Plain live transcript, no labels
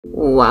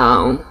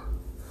Wow.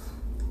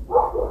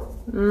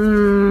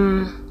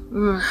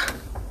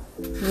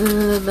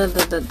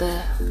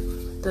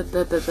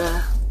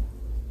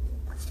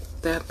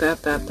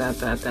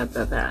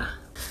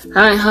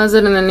 Hi, how's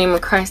it in the name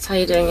of Christ? How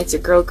you doing? It's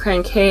your girl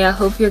Cranky. I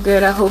hope you're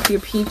good. I hope you're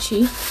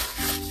peachy.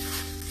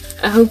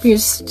 I hope you're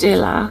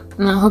Stella.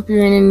 And I hope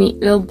you're in a neat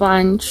little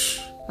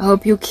bunch. I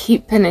hope you're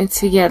keeping it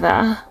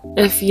together.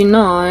 If you're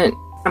not,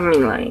 I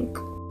mean, like,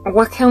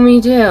 what can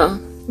we do?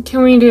 What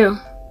can we do?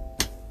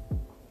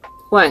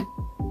 What?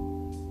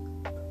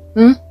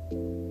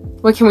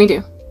 What can we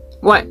do?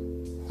 What?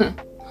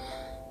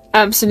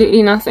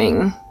 Absolutely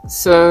nothing.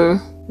 So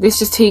let's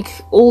just take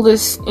all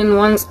this in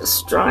one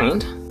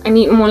stride. I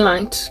need more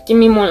light. Give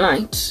me more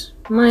light.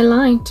 My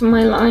light,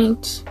 my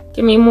light.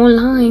 Give me more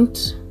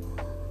light.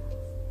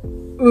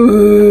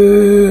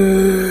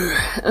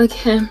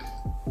 Okay.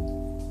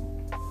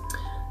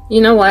 You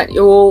know what,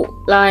 y'all?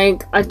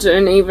 Like, I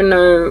don't even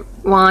know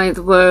why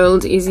the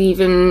world is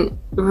even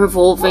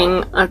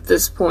revolving at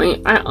this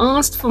point. I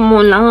asked for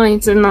more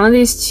light and now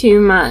there's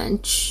too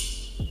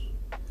much.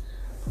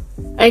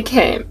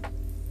 Okay,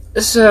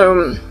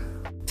 so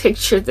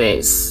picture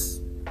this.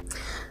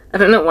 I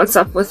don't know what's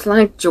up with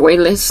like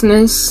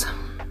joylessness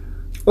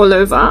all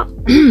over.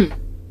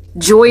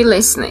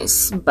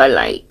 Joylessness, but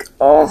like,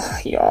 oh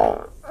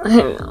y'all.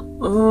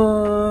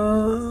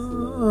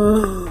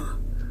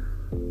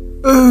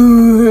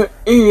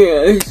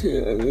 Yes.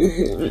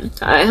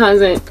 Hi,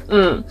 how's it?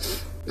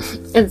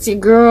 It's your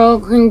girl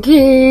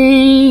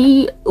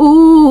Cranky.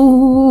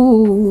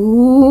 Ooh.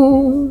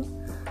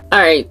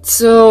 Alright,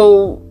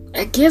 so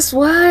guess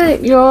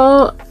what,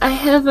 y'all? I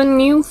have a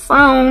new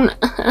phone.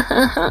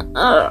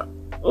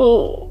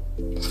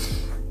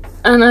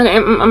 And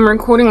I'm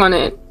recording on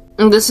it.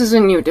 And this is a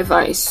new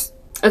device.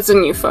 It's a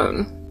new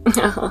phone.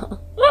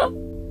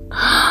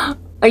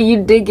 Are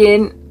you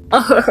digging?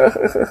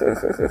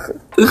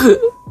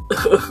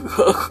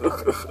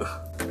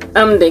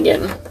 I'm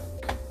digging.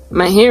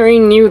 My hair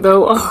ain't new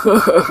though.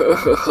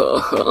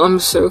 I'm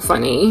so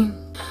funny.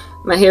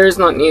 My hair is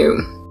not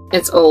new.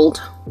 It's old.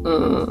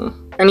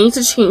 I need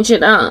to change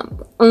it up.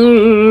 No,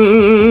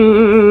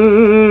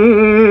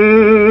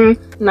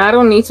 I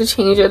don't need to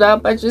change it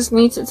up. I just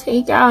need to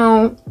take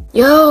out.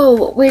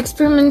 Yo, we're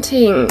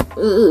experimenting.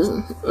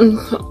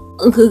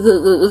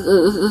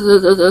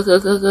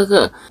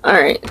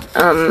 Alright,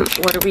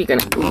 what are we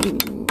gonna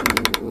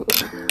do?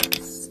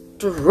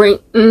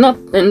 Straighten up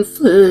and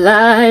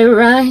fly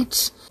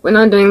right. We're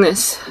not doing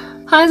this.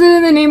 How's it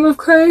in the name of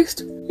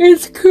Christ?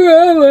 It's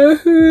Karabo.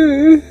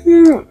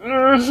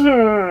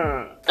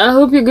 I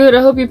hope you're good. I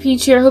hope you're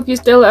peachy. I hope you're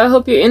still. I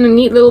hope you're in a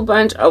neat little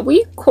bunch. Are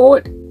we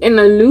caught in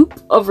a loop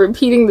of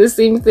repeating the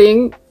same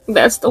thing?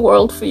 That's the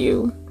world for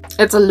you.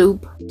 It's a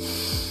loop.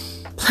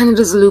 Planet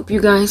is a loop,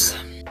 you guys.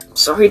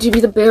 Sorry to be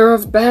the bearer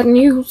of bad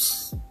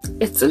news.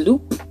 It's a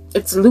loop.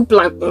 It's a loop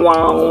like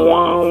wah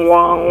wah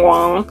wah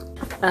wah.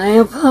 I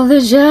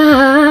apologize.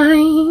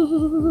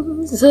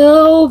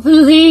 So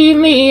believe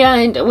me,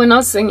 we're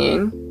not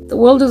singing. The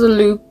world is a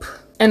loop,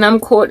 and I'm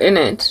caught in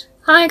it.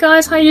 Hi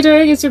guys, how you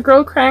doing? It's your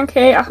girl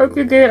Cranky. I hope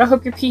you're good. I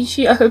hope you're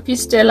peachy. I hope you're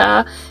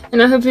Stella, and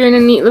I hope you're in a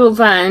neat little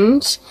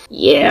bunch.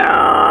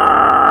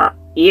 Yeah,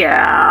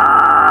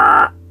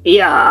 yeah,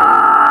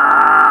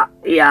 yeah,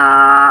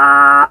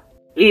 yeah.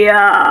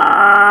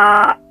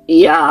 Yeah,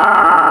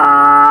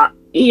 yeah,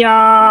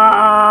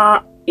 yeah,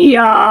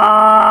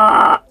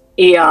 yeah,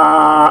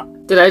 yeah.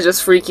 Did I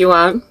just freak you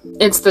out?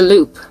 It's the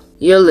loop.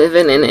 You're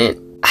living in it.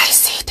 I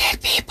see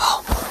dead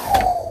people.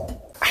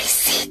 I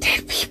see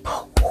dead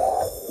people.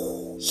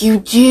 You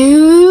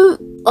do?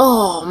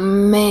 Oh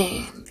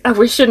man. I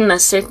wish I shouldn't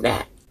have said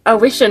that. I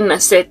wish I shouldn't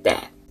have said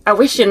that. I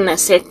wish I shouldn't have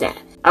said that.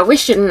 I wish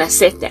I shouldn't have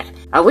said that.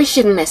 I wish I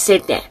shouldn't have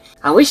said that.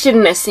 I wish I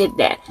shouldn't have said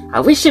that. I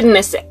wish I shouldn't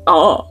have said.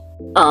 Oh,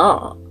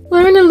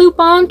 we're in a loop,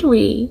 aren't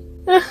we?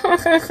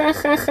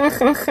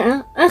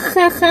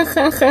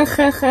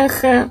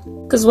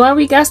 Cause why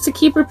we got to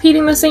keep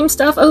repeating the same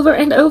stuff over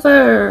and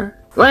over?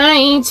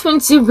 Why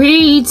 20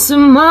 reads to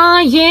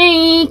my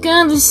ache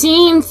at the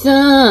same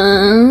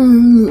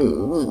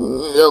time?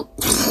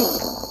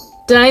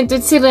 Die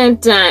till I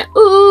die.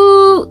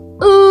 Ooh,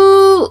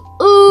 ooh,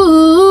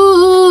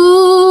 ooh.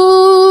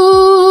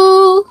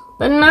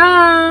 But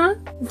nah,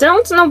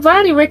 don't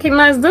nobody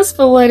recognize this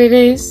for what it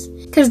is.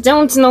 Cause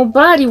don't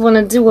nobody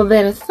wanna do a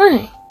better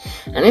thing.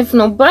 And if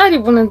nobody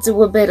wanna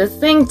do a better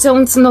thing,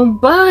 don't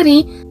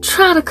nobody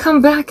try to come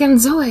back and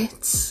do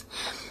it.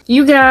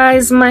 You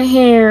guys, my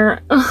hair.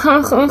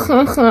 I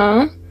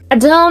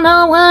don't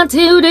know what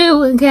to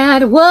do. I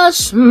gotta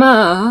wash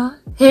my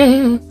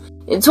hair.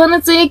 It's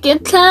wanna take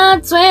it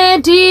time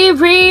 20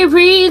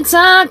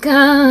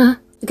 re-retaka.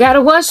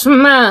 Gotta wash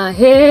my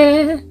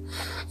hair.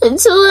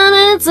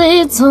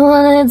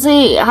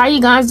 20. How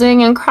you guys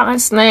doing in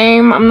Christ's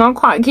name? I'm not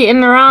quite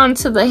getting around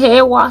to the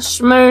hair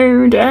wash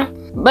mode,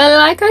 but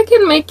like I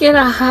can make it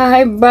a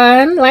high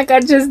bun like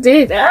I just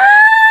did.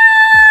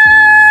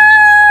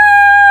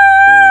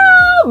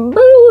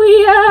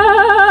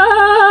 Booyah!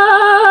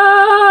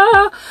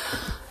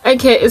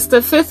 Okay, it's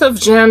the 5th of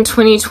Jan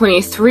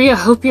 2023. I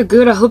hope you're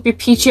good, I hope you're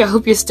peachy, I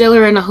hope you're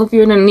stellar, and I hope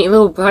you're in a neat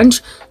little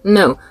bunch.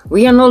 No,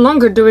 we are no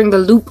longer doing the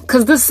loop,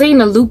 because this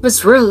ain't a loop,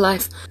 it's real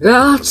life.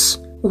 That's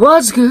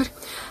what's good.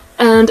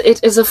 And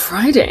it is a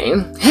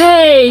Friday.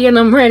 Hey, and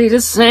I'm ready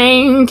to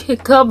sing.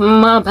 Kick up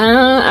my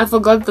band. I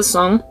forgot the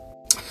song.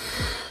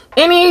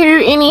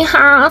 Anywho,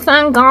 anyhow,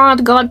 thank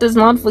God, God does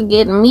not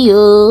forget me.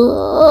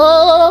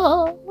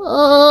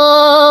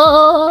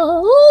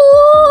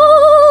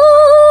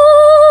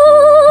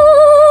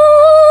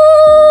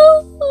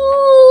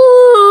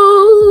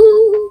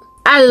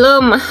 I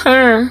love my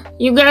hair.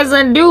 You guys,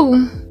 I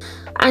do.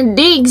 I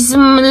dig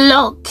some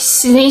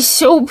locks. They're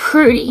so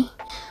pretty.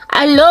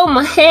 I love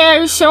my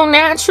hair. It's so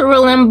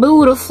natural and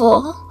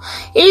beautiful.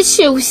 It's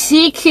so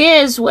thick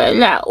as well.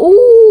 Like,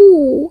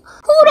 ooh.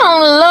 Who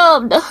don't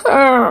love the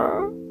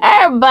hair?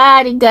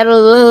 Everybody gotta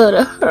love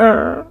the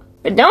hair.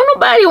 But don't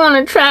nobody want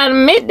to try to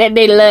admit that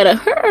they love the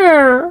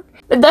hair.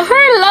 But the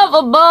hair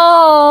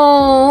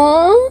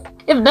lovable.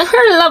 If the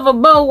hair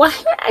lovable, why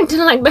you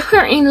acting like the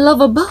hair ain't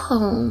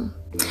lovable?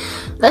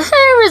 The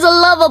hair is a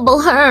lovable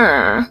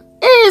hair.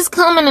 It is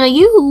coming to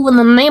you in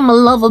the name of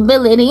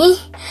lovability.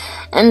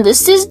 And the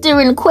sister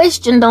in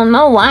question don't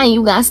know why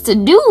you got to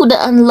do the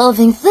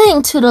unloving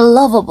thing to the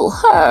lovable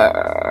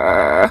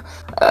hair.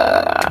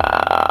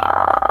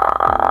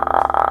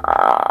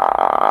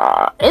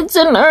 It's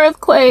an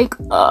earthquake.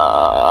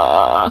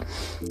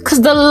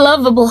 'Cause the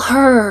lovable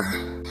her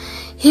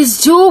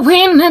is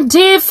doing a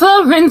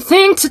different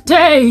thing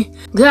today.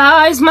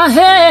 Guys, my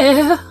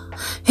hair,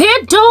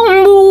 it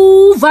don't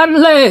move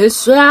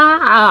unless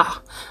I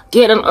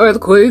get an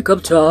earthquake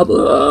up top.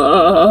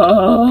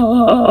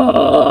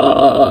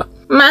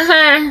 My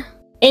hair,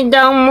 it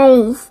don't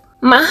move.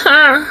 My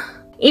hair,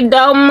 it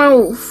don't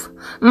move.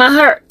 My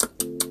hair,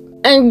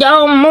 it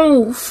don't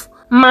move.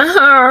 My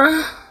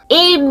hair,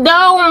 it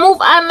don't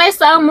move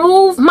unless I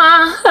move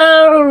my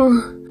hair.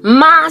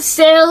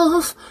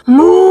 Myself,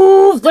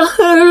 move the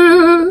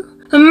hair.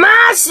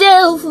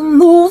 Myself,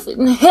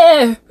 moving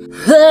hair.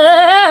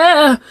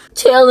 Hair,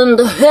 telling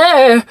the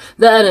hair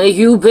that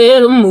you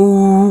better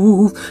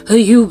move.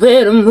 You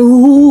better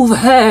move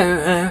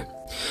hair.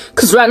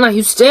 'Cause right now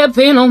you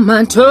stepping on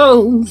my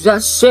toes. I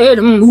said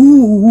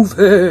move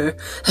hair.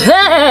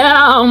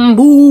 Hair,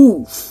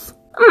 move.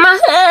 My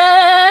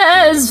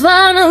hair's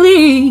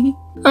finally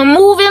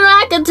moving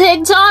like a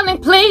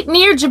tectonic plate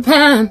near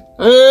Japan.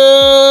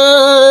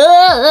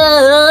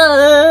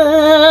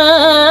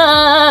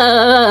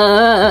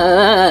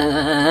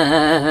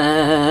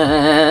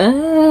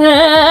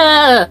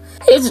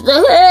 It's the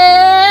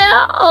hair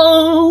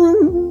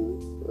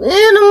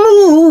in a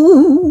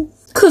move.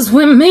 'Cause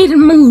we made it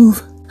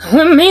move.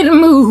 We made it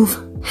move.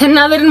 And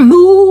now that it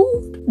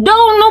moved,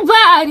 don't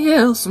nobody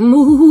else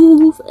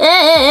move.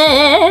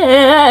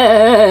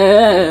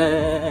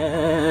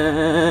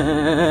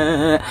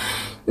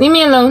 Leave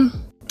me alone.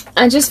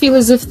 I just feel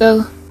as if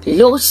though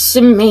los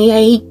me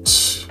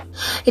uit.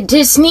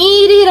 Dis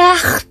nie die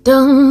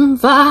regting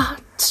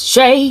wat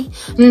sy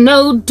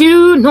nou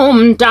doen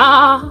om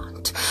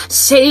dat.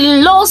 Sy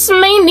los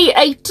my nie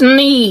uit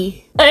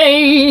nie.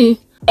 Hey,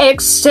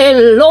 ek sê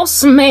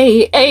los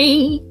my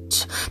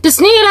uit. Dis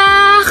nie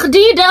reg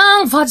die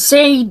ding wat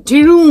sy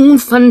doen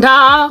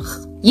vandag.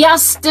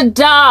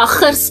 Yesterdag,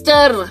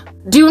 gister,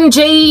 doen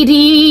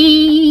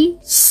JD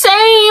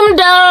same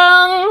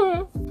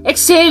ding. Ek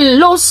sê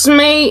los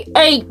my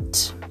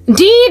uit.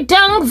 Die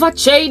ding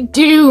wat jy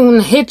doen,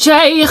 het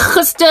jy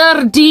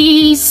gister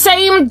die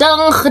same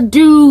ding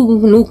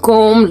gedoen.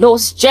 Hoekom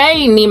los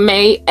jy nie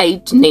my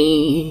uit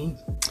nie?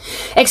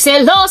 Ek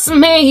sê los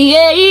my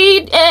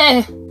uit,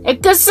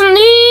 ek is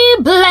nie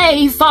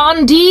bly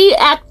van die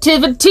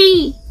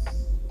activity.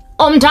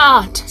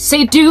 Omdat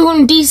sy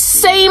doen die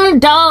same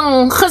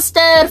ding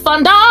gister,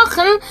 vandag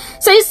en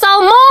sy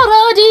sal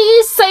môre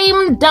die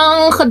same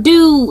ding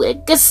gedoen.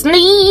 Ek is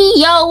nie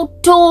jou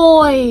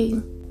toy.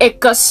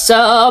 Ek is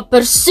 'n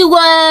persoon,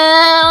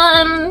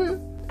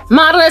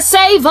 maar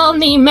sy wil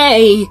nie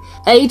my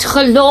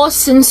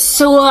uitgelos en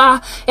so.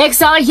 Ek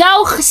sal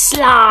jou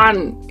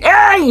geslaan.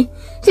 Hey,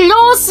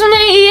 los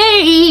my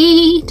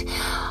uit.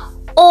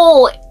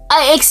 Oh,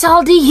 ek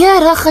sal die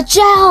Here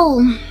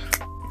gejel.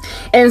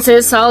 En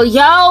sy sal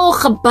jou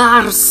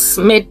gebars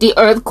met die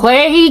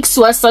earthquake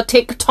soos 'n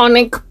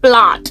tectonic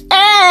plate.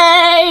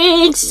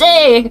 Ek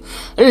sê,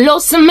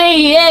 los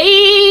my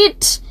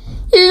uit.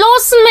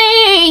 Los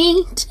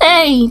my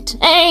uit.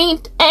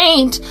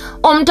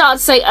 Omdat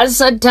sy is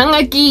 'n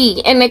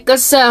dingetjie en ek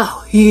is 'n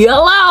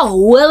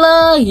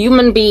hele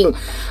human being.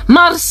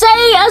 Maar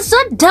sy is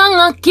 'n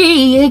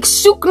dingetjie. Ek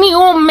soek nie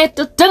om met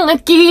 'n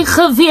dingetjie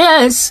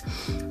gewees.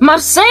 Maar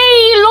sy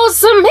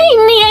los my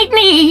nie uit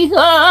nie.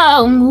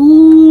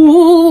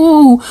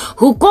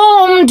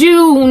 Hoekom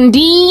doen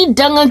die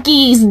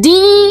dingetjies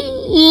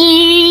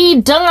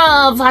die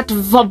dinge wat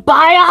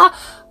baie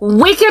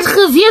wicked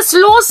gewees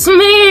los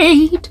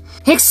met?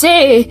 Ek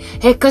sê,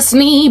 ek is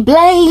nie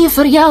bly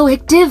vir jou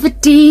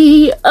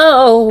activity.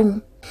 Oh,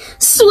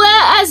 so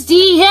as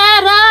die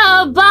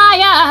Here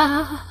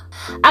baie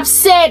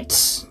upset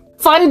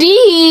van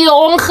die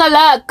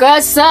ongeluk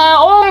is 'n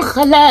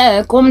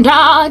ongeluk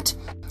omdat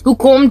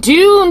hoekom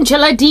doen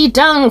julle die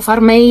ding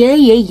vir my?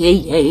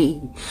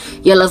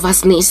 Julle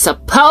was nie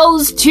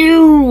supposed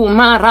to,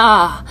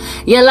 maar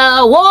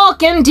julle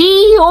walk in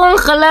die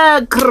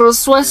ongeluk,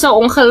 soos 'n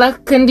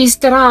ongeluk in die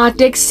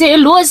straat. Ek sê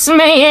los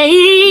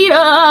my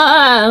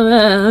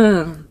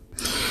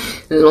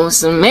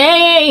Los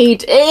me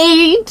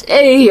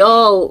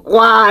yo,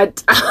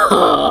 what?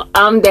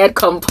 I'm that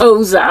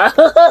composer.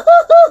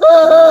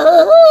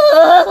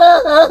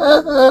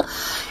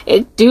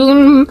 Ek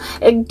doen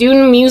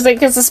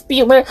music as 'n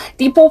speler.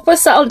 Die poppe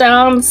sal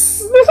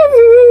dans.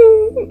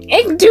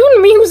 Ek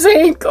doen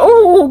music.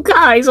 Oh,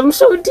 guys, I'm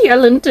so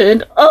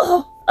talented.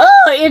 Oh,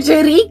 it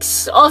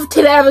reeks of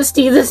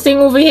travesty. This thing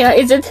over here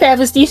is a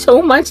travesty.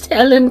 So much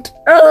talent.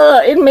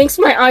 It makes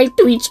my eye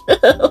twitch.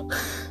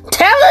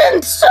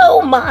 Talent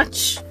so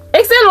much.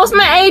 Ek sê los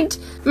my uit.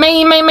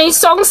 My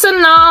song se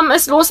naam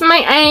is Los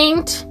My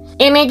Eind.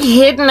 En ek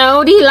het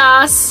nou die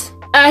laas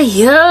 'n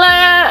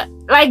hele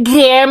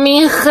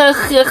Grammy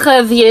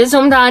gewees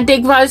omdat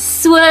ek was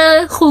so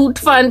goed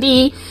van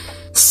die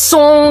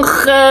song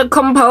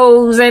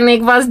gecompose en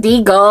ek was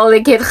die girl,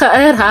 ek het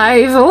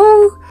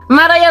gearrive.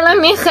 Maar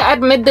julle nie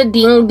geadmit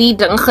die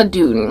ding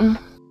gedoen.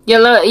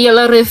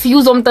 Julle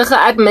refuse om te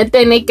geadmit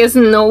en ek is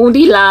nou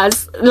die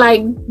laas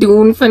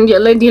doen van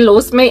julle die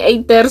Los My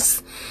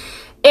Eiters.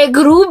 Ek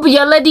roep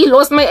julle die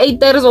Los My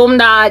Eiters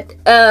omdat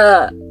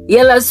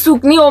julle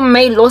soek nie om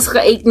my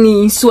losgeëet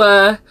nie. So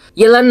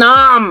julle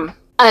naam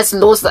is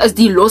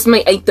die Los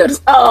My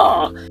Eiters.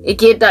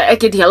 Ek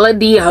het hulle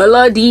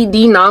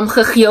die naam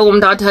gegee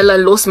omdat hulle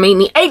los my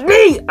nie uit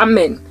nie.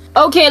 Amen.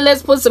 Okay,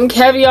 let's put some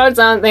caveats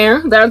out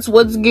there. That's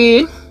what's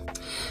good.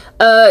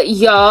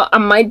 Yeah, I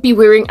might be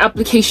wearing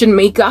application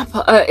makeup.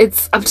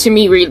 It's up to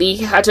me,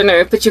 really. I don't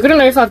know, but you're gonna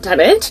know if I've done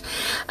it.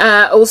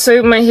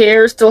 Also, my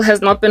hair still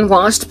has not been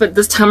washed, but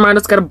this time around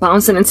it's got a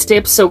bounce in its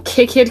tips, so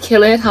kick it,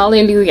 kill it,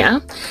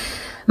 hallelujah.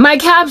 My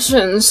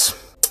captions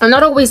are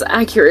not always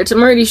accurate. I'm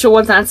not really sure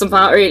what that's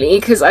about, really,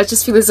 because I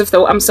just feel as if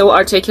though I'm so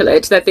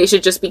articulate that they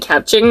should just be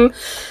captioning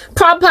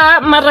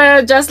proper.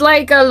 Maar just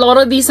like a lot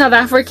of these South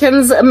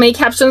Africans, my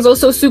captions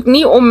also soek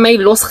nie om my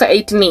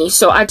losgeëet nie.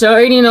 So I don't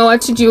really know what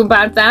to do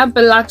about that,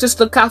 but just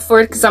look out for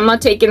it because I'm not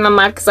taking them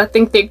out because I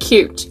think they're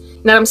cute.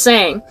 You know what I'm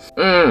saying?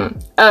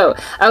 Oh,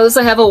 I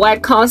also have a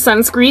white car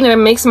sunscreen and it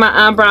makes my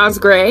eyebrows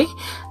gray.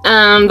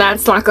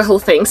 That's like a whole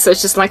thing, so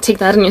it's just take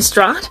that in your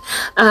stride.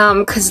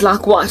 Cause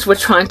what? We're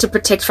trying to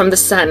protect from the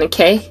sun,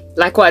 okay?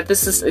 What?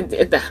 This is,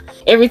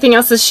 everything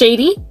else is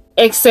shady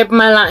except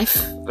my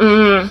life.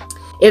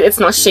 It's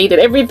not shaded.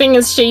 Everything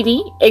is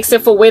shady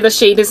except for where the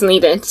shade is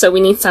needed. So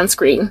we need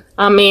sunscreen.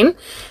 Amen.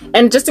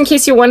 And just in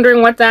case you're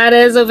wondering what that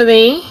is over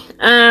there,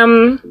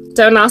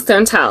 don't ask,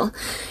 don't tell.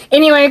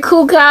 Anyway,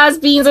 cool guys,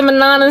 beans and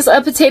bananas,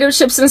 potato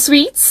chips and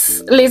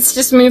sweets. Let's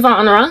just move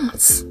on,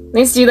 right?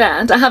 Let's do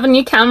that. I have a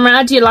new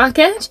camera. Do you like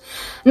it?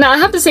 No, I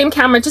have the same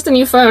camera, just a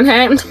new phone,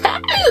 hey?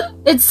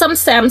 It's some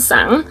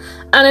Samsung.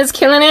 And it's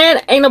killing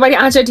it. Ain't nobody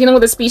out there dealing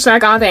with a speech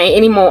like are they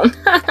anymore.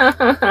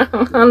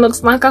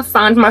 Looks like I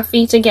found my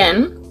feet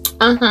again.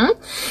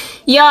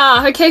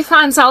 Yeah, okay,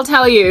 fine, so I'll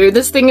tell you.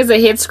 This thing is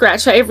a head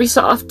scratcher. Every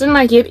so often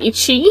I get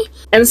itchy.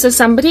 And so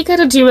somebody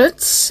gotta do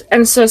it.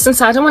 And so since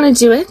I don't want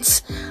to do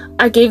it,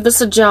 I gave this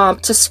a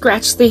job to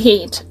scratch the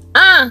head.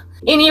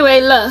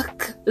 Anyway,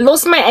 look.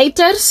 Los My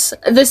Eiters.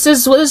 This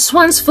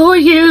one's for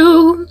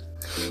you.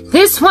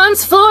 This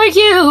one's for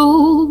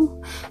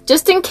you.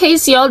 Just in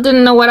case y'all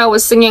didn't know what I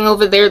was singing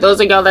over there, those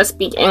of y'all that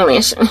speak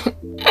English.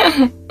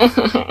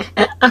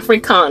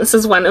 Afrikaans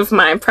is one of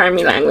my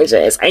primary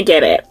languages. I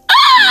get it.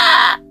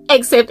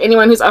 Except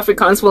anyone who's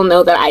Afrikaans will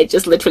know that I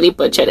just literally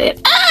butchered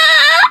it.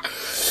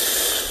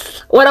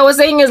 What I was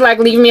saying is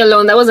Leave Me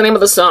Alone. That was the name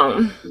of the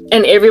song.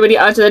 And everybody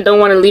out there that don't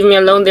want to leave me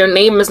alone, their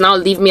name is now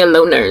Leave Me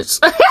Aloners.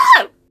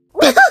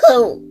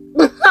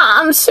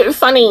 I'm so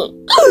funny.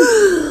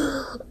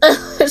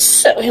 It's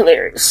so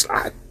hilarious.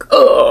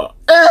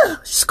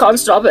 Just can't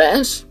stop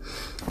it.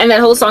 And that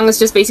whole song is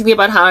just basically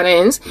about how it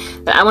is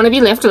that I want to be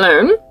left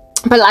alone,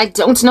 but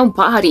don't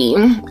nobody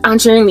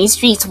out here in these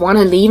streets want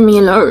to leave me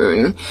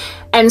alone.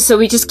 And so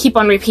we just keep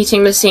on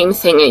repeating the same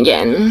thing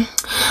again.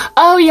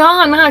 Oh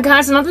yeah, nah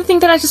guys, another thing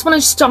that I just want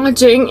to start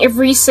doing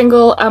every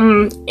single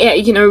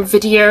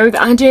video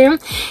that I do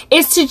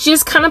is to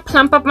just kind of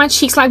plump up my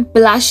cheeks,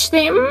 blush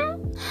them,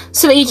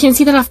 so that you can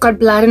see that I've got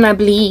blood and I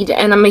bleed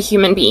and I'm a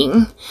human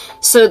being.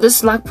 So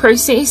this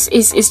process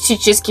is to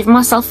just give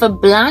myself a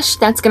blush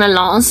that's gonna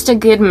last a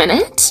good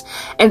minute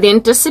and then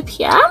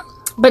disappear.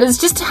 But it's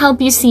just to help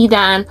you see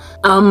that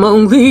I'm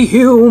only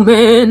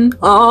human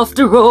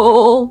after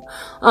all.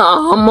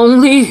 I'm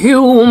only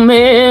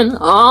human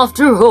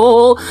after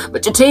all.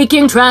 But you're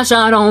taking trash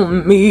out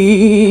on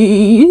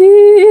me.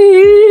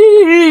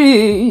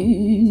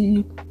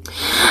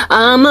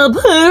 I'm a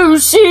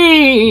person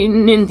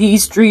living in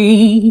these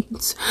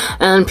streets,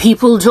 and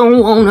people don't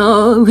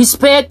wanna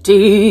respect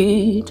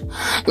it.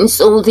 And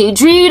so they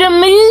treated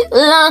me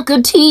like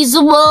a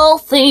teasable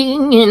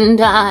thing,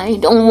 and I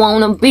don't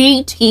wanna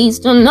be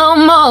teased no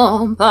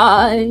more.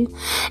 But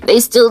they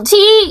still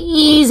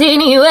tease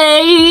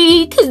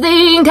anyway, 'cause they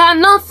ain't got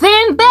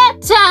nothing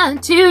better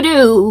to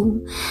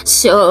do.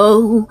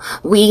 So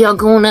we are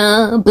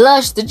gonna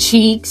blush the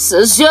cheeks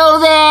so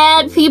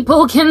that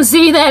people can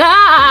see that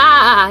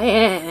I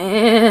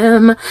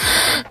am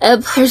a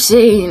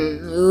person.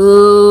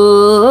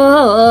 Ooh.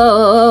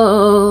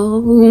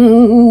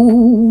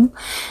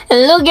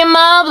 Look at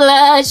my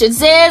blush, it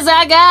says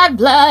I got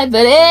blood,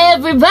 but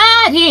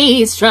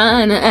everybody's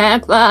trying to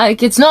act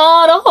like it's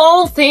not a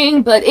whole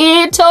thing, but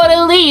it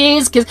totally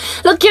is, 'cause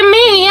look at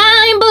me,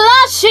 I'm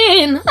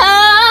blushing.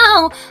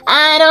 Oh,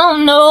 I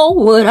don't know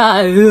what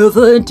I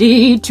ever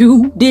did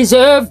to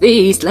deserve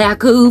this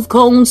lack of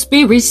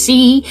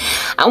conspiracy.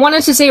 I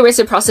wanted to say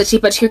reciprocity,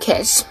 but who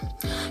cares?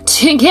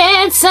 To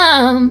get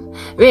some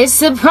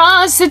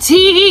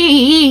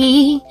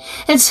reciprocity,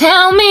 and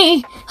tell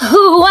me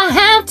who I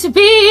have to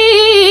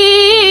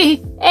be.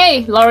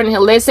 Hey, Lauryn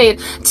Hill, they say it.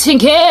 To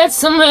get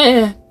some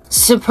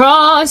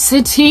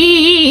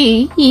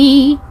reciprocity,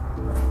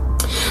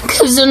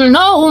 'cause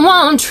no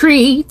one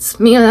treats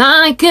me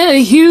like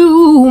a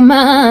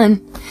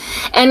human,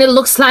 and it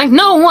looks like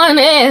no one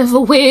ever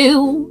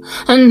will.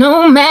 And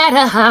no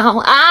matter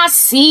how I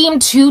seem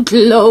to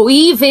glow,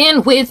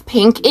 even with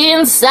pink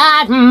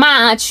inside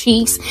my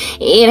cheeks,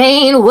 it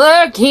ain't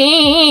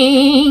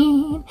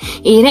working.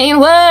 It ain't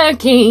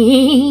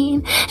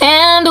working.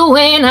 And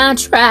when I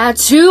try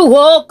to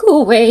walk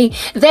away,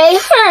 they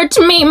hurt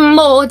me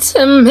more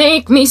to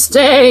make me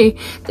stay.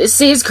 This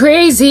is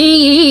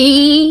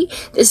crazy.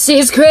 This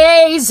is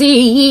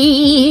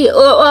crazy.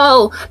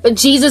 Oh, but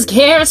Jesus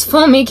cares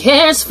for me,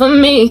 cares for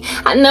me.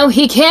 I know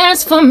he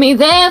cares for me,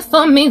 there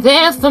for me,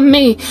 there for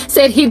me.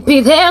 Said he'd be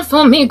there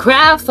for me,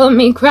 cry for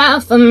me, cry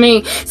for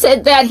me.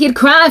 Said that he'd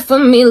cry for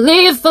me,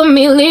 live for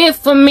me, live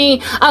for me.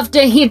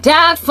 After he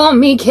died for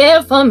me,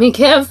 care for me,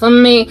 care for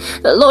me.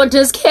 The Lord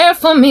does care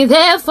for me,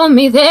 there for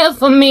me, there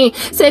for me.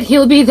 Said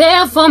he'll be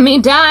there for me,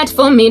 died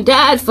for me,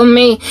 died for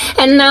me.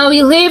 And now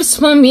he lives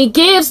for me,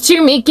 gives to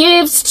me,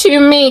 gives to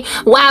me.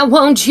 Why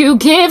won't you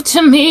give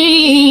to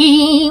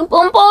me?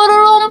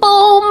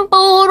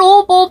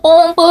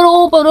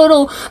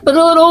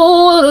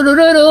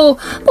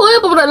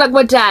 Like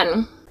we're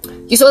done.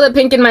 You saw the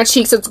pink in my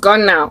cheeks, it's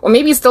gone now. Or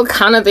maybe it's still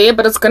kind of there,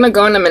 but it's gonna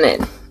go in a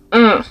minute.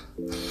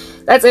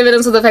 That's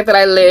evidence of the fact that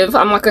I live.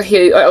 I'm like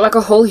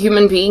a whole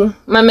human being.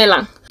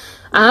 Mamela.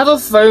 I have a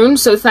phone,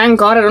 so thank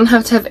God I don't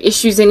have to have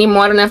issues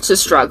anymore. I don't have to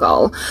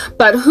struggle.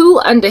 But who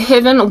under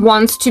heaven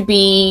wants to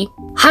be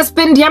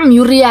husband ya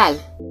Muriel?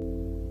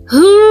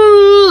 Who?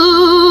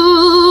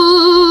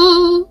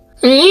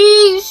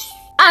 Please,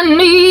 I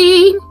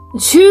need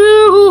to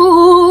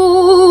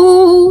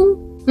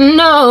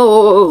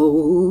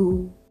know.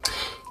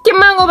 Ke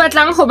mang o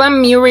batlang go ba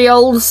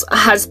Muriel's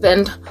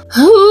husband?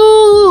 Who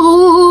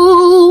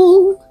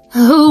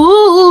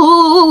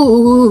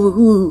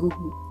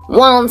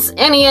wants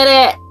any of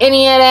that,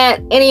 any of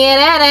that, any of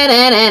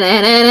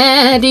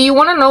that? Do you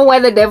want to know why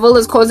the devil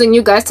is causing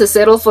you guys to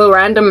settle for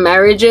random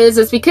marriages?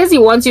 It's because he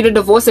wants you to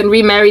divorce and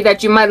remarry,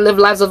 that you might live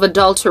lives of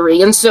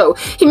adultery. And so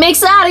he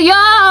makes out of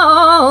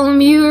y'all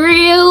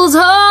Muriel's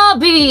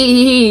hubby.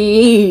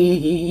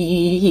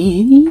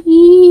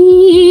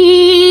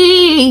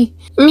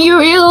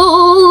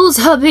 Muriel's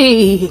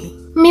hubby.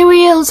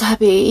 Muriel's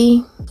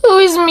hubby. Who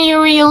is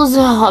Muriel's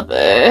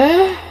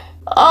hubby?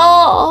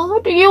 Oh,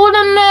 do you want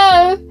to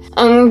know?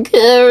 I'm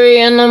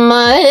carrying in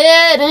my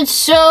head, it's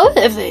so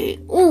heavy.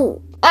 Ooh,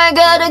 I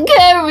gotta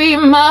carry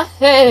my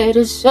head,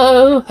 it's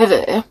so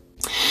heavy.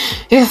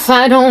 If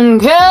I don't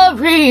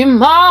carry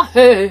my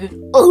head,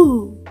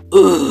 ooh,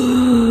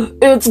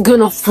 it's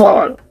gonna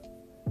fall.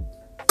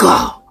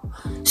 Go.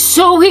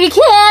 So we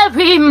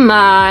carry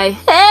my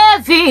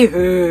heavy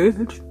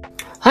head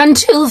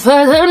until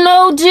further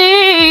notice,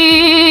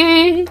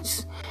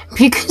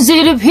 because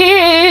it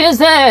appears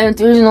that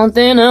there's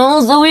nothing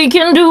else that we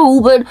can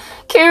do but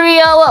carry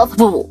our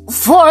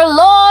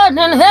forlorn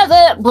and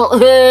heavy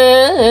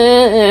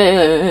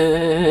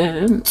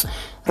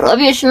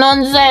rubbish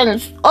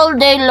nonsense all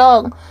day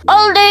long.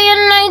 All day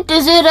and night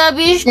is it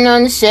rubbish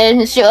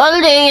nonsense.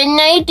 All day and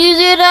night is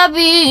it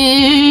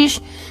rubbish.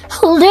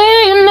 All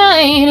day and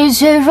night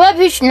is it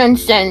rubbish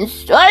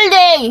nonsense. All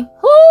day.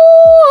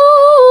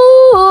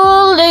 Ooh,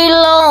 all day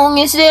long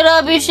is it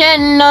rubbish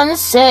and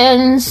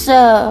nonsense.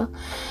 How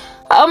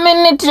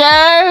many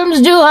times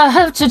do I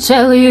have to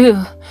tell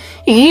you?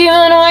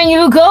 Even when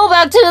you go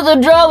back to the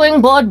drawing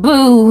board,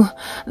 boo,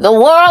 the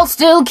world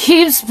still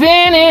keeps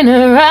spinning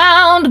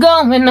around,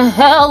 going to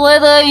hell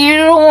whether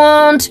you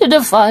want to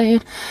defy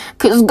it.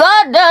 'Cause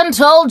God done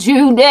told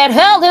you that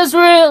hell is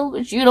real,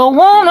 but you don't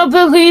want to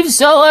believe,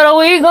 so what are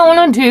we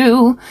gonna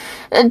do?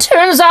 It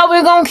turns out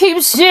we're gonna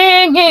keep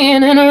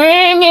singing and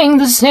ringing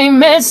the same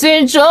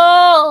message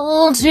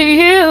all to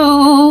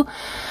you.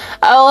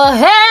 Our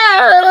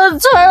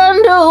heads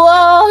turned to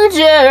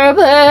water,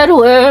 but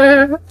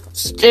we're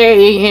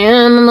staying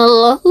in the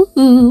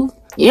loop.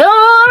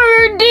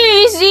 You're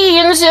dizzy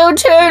and so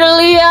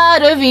totally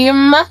out of your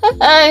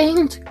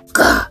mind.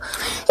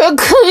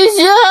 'Cause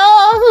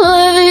all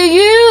of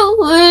you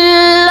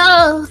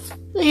love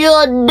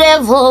your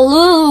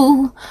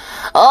devil.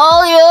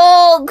 All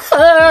your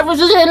curves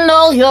and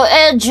all your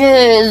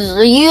edges,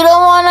 you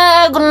don't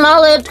wanna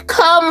acknowledge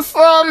come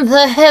from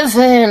the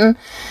heaven.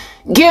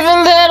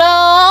 Given that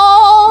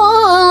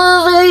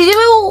all of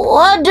you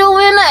are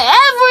doing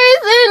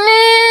everything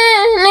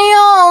in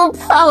your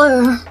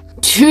power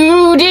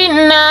to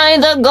deny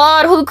the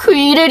God who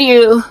created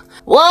you,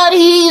 what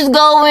he's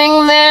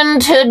going then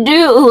to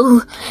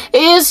do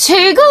is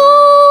take all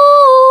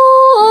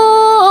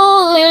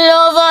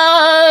of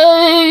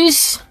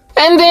us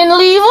and then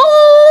leave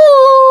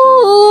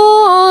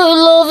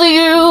all of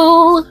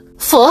you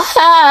for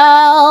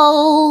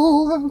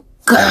hell.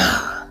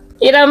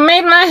 It done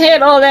made my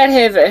head all that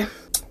heavy.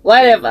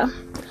 Whatever.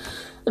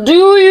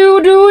 Do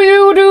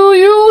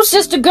you,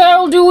 sister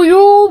girl, do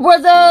you,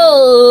 brother?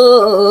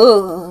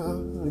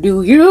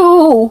 Do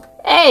you?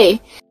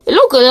 Hey,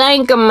 look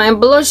like my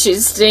blush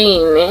is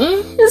staying,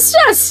 eh? It's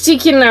just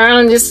sticking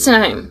around this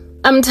time.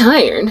 I'm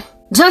tired.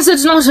 Does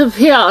it not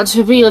appear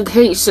to be a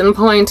case in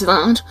point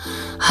that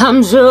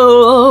I'm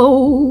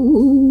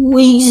so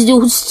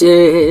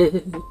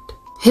exhausted?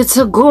 It's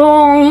a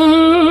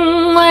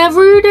go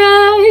every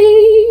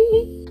day.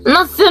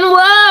 Nothing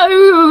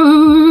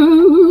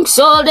works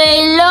all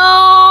day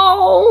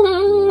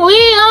long.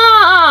 We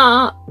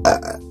are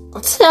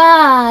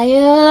tired.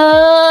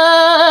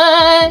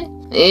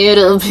 It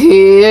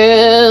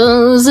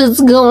appears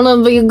it's gonna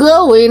be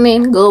going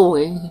and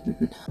going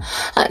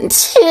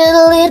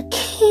until it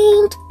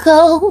can't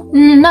go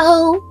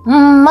no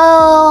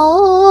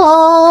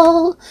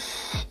more.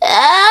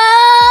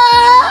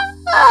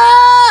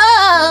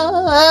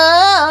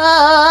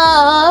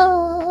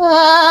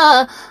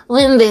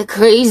 When they're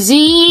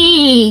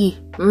crazy,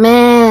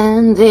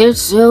 man, they're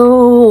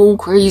so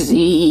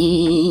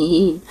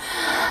crazy.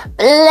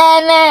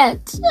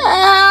 Planet,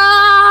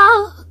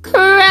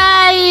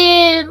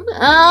 crying,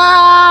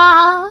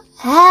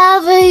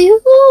 have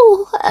you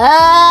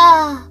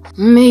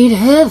made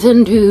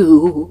heaven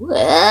do?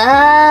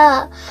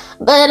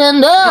 But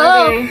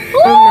no.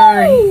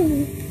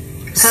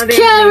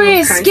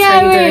 Scary,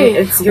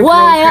 scary.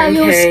 Why are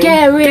you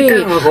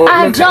scary?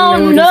 I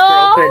don't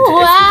know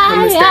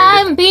why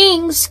I'm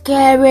being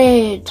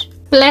scared.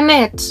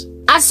 Planet,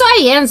 I saw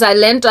Yenza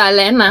Lento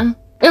Alena.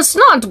 It's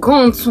not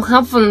going to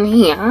happen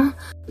here.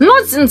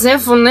 Not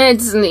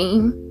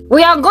indefinitely.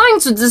 We are going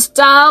to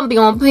disturb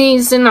your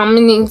peace and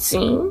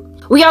amenity.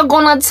 We are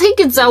gonna take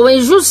it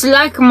away just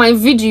like my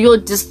video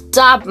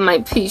disturbed my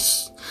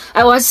peace.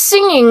 I was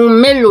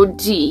singing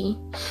melody,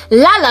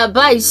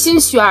 lullaby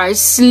since you are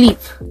asleep.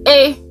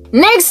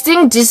 Next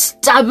thing,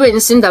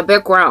 disturbance in the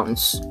background.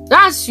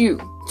 That's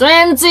you.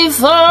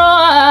 24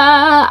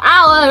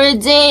 hours a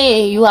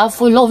day, you are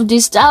full of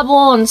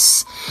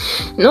disturbance.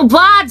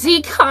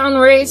 Nobody can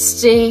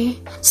rest it.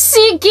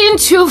 Seeking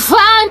to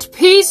find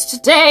peace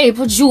today,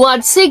 but you are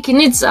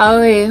taking it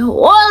away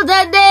all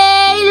the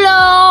day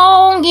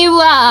long. You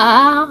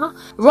are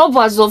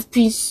robbers of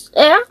peace.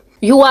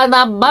 You are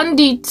the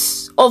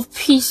bandits of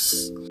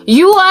peace.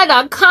 You are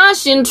the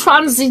cash in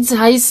transit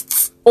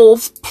heists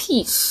of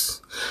peace.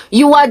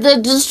 You are the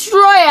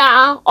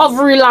destroyer of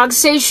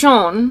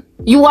relaxation.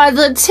 You are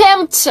the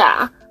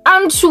tempter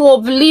unto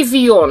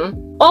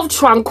oblivion of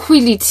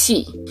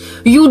tranquility.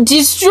 You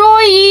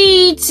destroy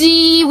it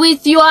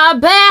with your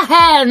bare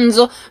hands.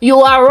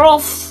 You are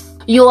rough.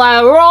 You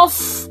are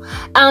rough.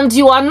 And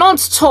you are not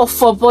tough,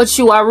 but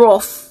you are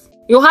rough.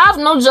 You have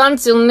no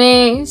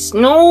gentleness,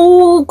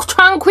 no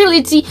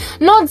tranquility,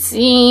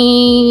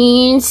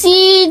 nothing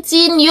sits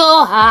in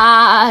your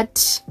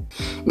heart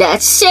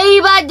that say,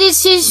 but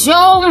this is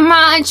so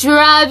much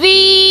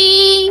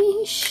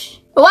rubbish.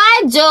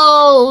 Why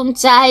don't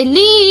I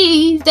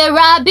leave the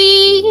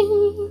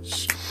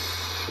rubbish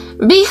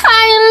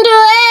behind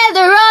where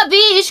the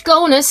rubbish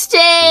gonna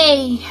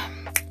stay?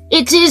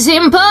 It is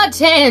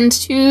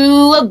important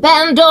to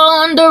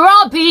abandon the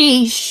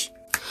rubbish.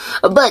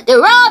 But the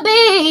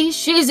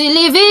rubbish is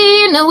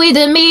living with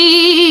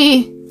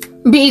me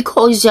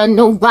because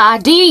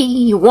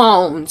nobody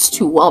wants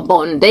to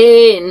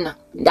abandon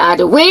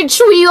that which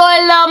we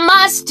all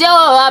must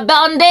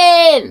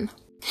abandon.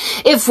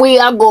 If we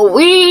are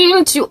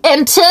going to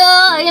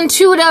enter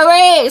into the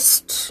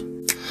rest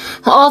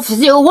of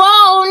the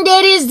one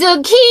that is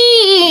the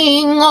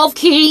King of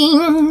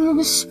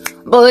Kings,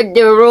 But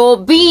the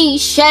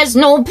rubbish has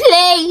no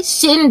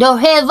place in the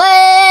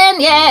heaven,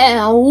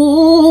 yeah,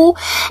 ooh.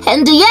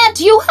 And yet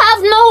you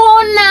have no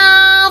one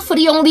now for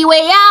the only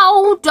way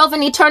out of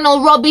an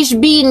eternal rubbish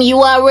bin. You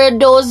are a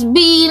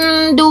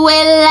dustbin,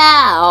 dweller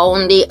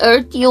on the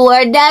earth, you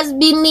are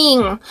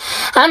dustbining.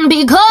 And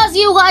because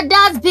you are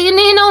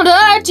dustbining on the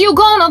earth, you're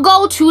gonna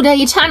go to the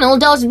eternal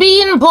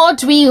dustbin.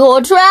 But we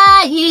are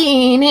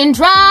trying and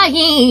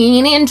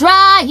trying and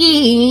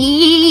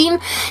trying,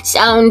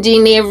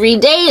 sounding every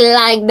day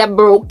like the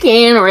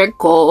broken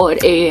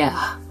record,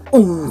 yeah.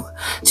 Ooh,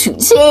 to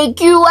take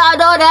you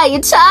out of the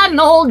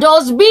eternal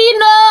dustbin,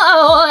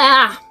 oh,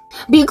 yeah.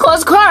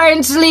 Because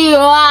currently you're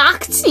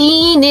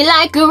acting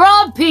like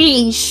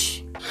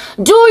rubbish.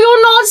 Do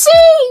you not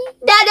see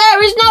that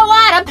there is no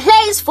other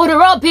place for the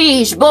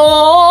rubbish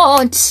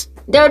but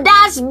the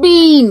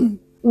dustbin?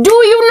 Do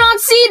you not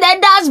see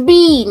that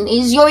dustbin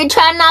is your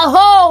eternal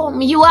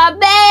home? You are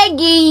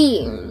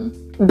begging.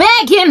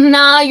 Begging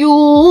now,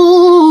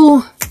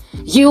 you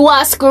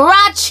are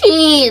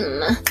scratching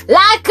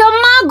like a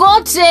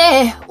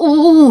magote,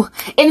 ooh,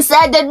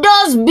 inside the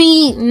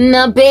dustbin,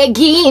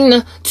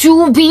 begging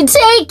to be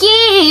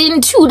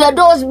taken to the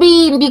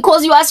dustbin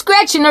because you are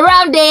scratching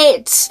around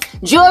it,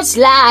 just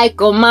like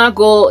a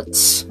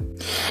maggot.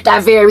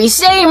 That very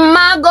same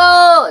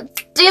maggot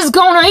is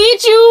gonna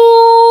eat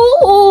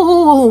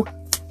you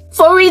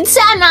for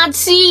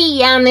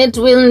eternity, and it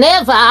will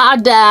never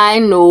die,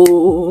 no.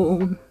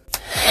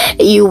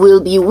 You will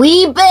be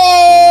weeping,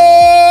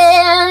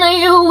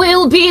 you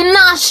will be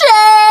gnashing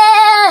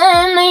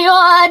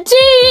your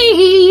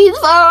teeth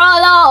for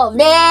all of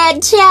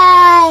that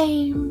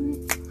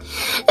time.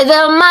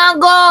 The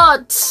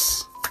maggot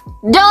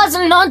does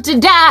not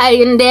die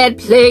in that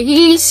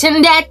place,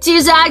 and that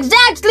is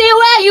exactly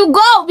where you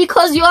go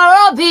because you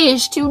are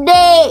rubbish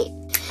today.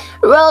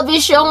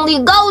 Rubbish only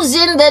goes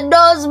in the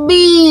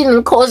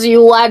dustbin cause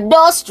you are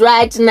dust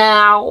right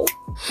now.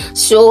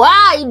 So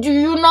why do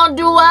you not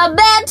do a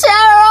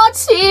better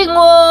thing,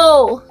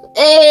 oh,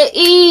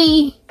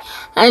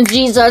 and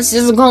Jesus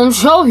is gonna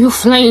show you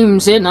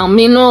flames in a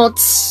minute.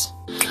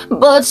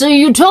 But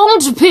you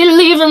don't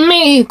believe in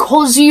me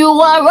cause you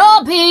are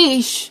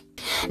rubbish.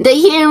 The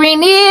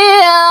hearing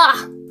ear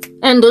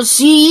and the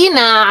seeing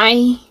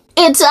eye,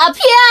 it's up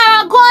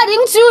here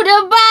according to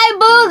the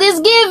Bible is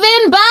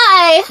given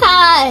by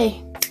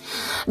high.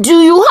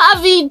 Do you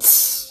have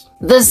it?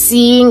 The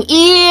seeing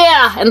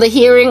ear and the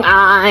hearing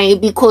eye,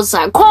 because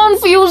I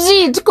confuse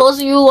it because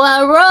you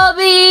are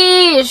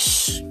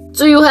rubbish.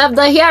 Do you have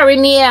the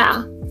hearing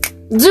ear?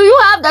 Do you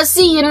have the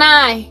seeing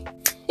eye?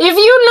 If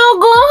you no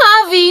go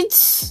have it,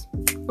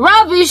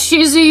 rubbish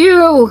is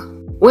you.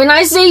 When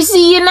I say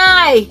seeing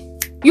eye,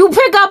 you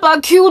pick up a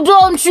cue,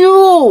 don't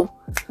you?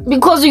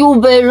 Because you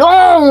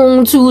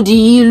belong to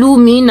the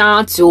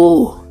Illuminati.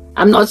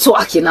 I'm not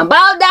talking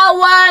about that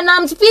one.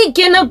 I'm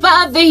speaking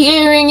about the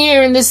hearing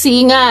ear and the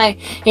seeing eye.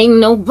 Ain't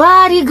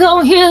nobody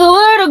gonna hear the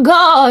word of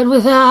God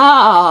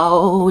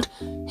without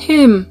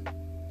him.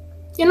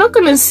 You're not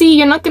gonna see,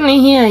 you're not gonna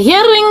hear.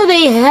 Hearing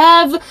they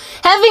have,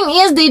 having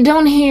ears they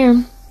don't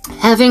hear,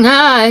 having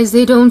eyes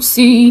they don't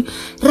see.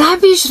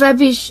 Rubbish,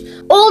 rubbish,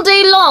 all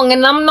day long,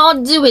 and I'm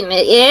not doing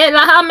it, yeah?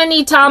 Like, how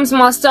many times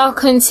must I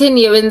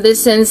continue in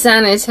this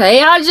insanity?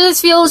 I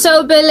just feel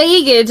so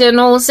beleaguered on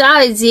all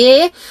sides,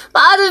 yeah?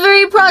 By the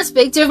very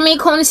prospect of me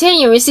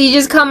continuously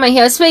just coming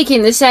here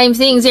speaking the same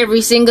things every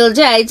single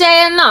day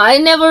and night, I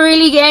never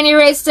really get any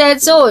rest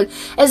at all.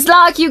 It's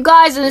like you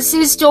guys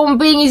insist on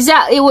being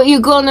exactly what you're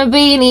gonna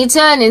be in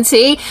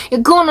eternity.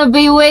 You're gonna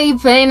be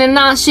weeping and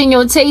gnashing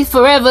your teeth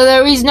forever.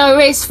 There is no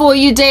rest for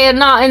you day and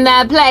night in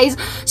that place.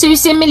 So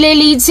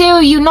similarly too,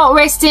 you not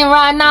resting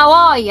right now,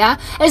 are ya?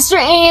 It's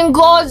written in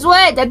God's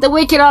word that the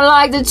wicked are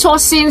like the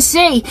tossing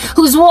sea,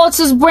 whose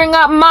waters bring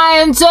up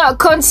mire and dirt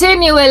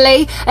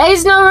continually. There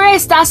is no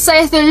rest, I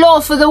saith the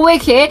Lord, for the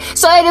wicked.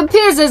 So it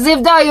appears as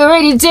if though you're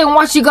already doing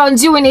what you're gonna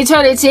do in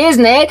eternity,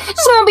 isn't it?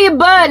 Just gonna be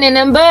burning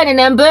and burning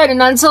and burning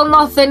until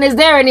nothing is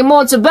there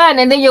anymore to burn,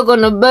 and then you're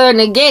gonna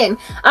burn again.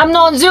 I'm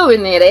not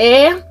doing it,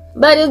 eh?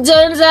 But it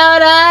turns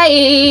out I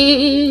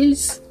ain't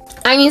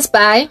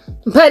spy.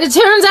 But it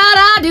turns out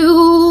I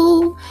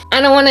do. I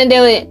don't wanna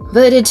do it,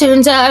 but it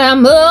turns out I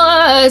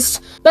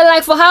must. But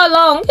like for how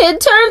long? It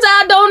turns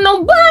out don't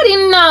nobody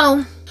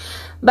know.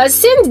 But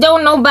since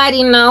don't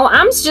nobody know,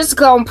 I'm just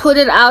gonna put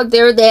it out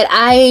there that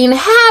I ain't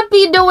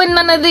happy doing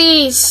none of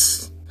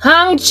this.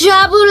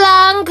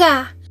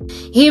 Hangchabulanga.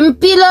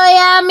 Impilo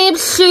yami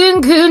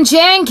pshungun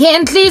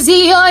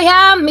jenkentliziyo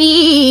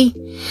yami.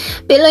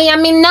 Pilo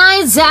yami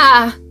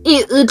naiza.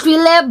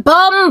 Iutlile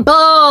bombo.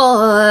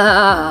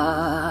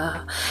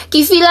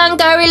 Kifilang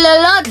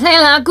karilolot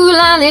lela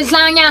kulan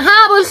itlanya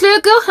habo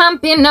sluko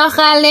hampin no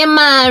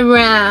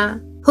halimara.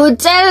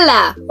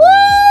 Hotela.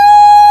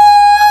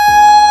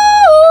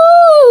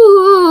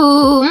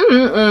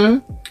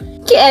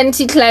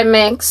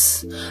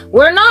 Anticlimax.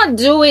 We're not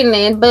doing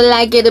it, but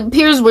like it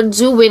appears we're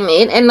doing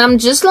it, and I'm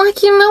just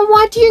like, you know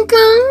what, you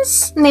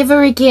guys?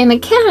 Never again,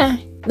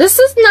 okay? This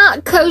is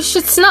not kosher,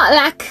 it's not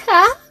like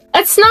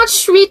It's not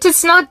street,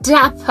 it's not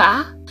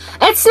dapper.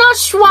 It's not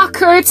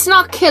schwacker, it's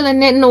not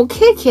killing it, no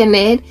kicking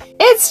it.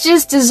 It's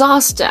just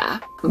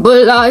disaster.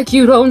 But like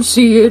you don't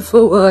see it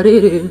for what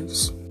it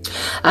is.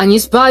 And you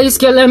spice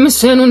kelem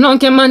senu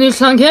nonke mani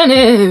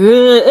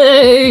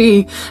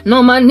hlangene.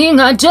 No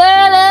maninga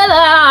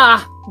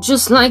jelela.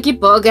 Just like you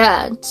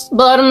forgot.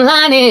 Bottom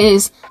line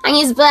is, and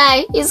you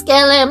spice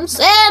kelem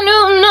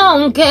senu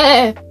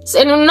nonke.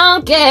 Senu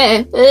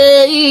nonke.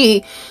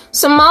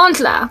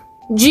 Samantha.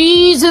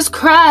 Jesus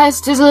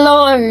Christ is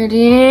Lord.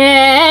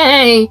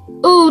 Yay.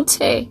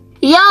 Ute.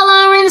 Y'all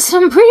are in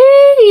some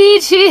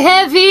pretty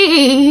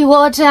heavy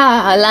water,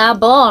 la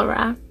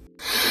bora.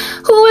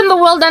 Who in the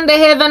world under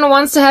heaven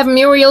wants to have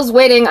Muriel's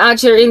wedding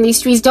out here in these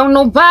streets? Don't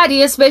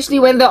nobody, especially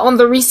when they're on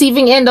the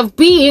receiving end of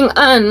being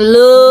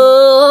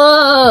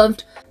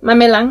unloved.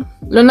 Mamelang,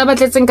 lona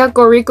batletseng ka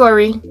kori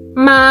kori.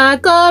 Ma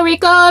kori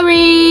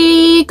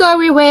kori,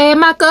 kori we,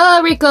 ma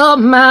kori ko,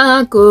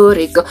 ma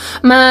kori ko,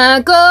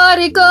 ma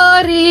kori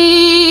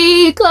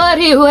kori,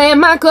 kori we,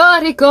 ma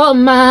kori ko,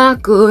 ma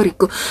kori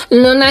ko.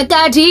 Lona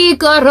ka di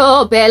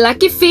koro, bela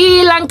ki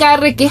filang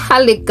kare ki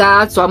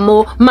halika tswa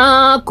mo,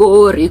 ma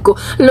kori ko.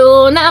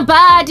 Lona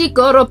ba di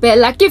koro,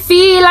 bela ki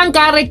filang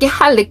kare ki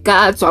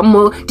halika tswa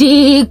mo,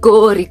 di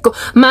kori ko.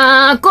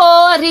 Ma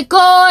kori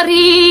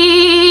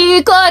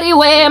kori, kori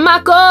we,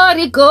 ma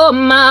kori ko,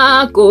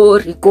 ma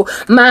kori ko.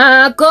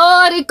 Ma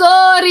kori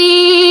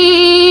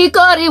kori,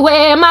 kori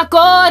we, ma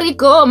kori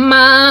ko,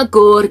 ma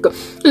kori ko.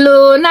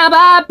 Luna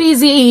ba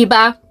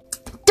piziba.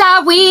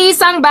 Tawi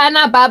sang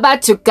bana baba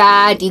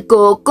tukadi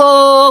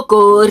koko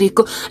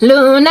koriko.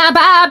 Luna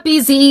ba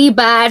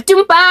piziba.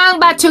 Tumpang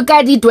ba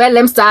tukadi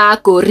dwelem sa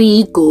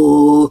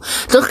koriko.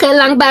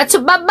 Tukelang batu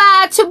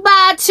babatu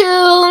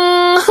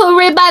batung.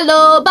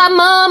 Huribalo ba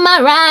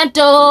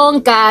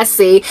maratong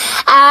kasi.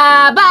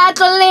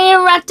 Abatole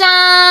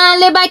ratan.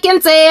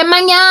 Lebakense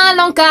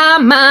manyalong ka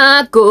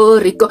ma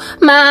koriko.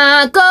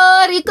 Ma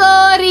kori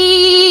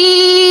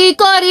kori.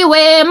 Kori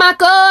we ma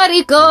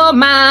koriko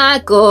ma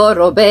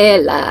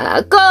korobela.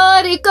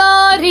 Kori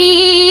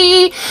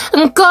kori,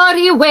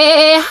 kori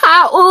we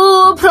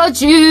how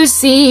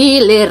produce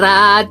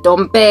lera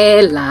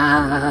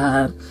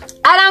dompela.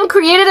 I done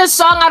created a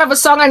song out of a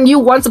song I knew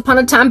once upon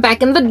a time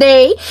back in the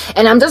day,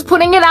 and I'm just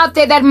putting it out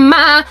there that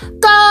my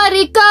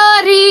kori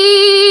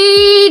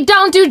kori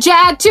don't do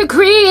jack to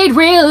create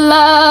real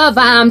love.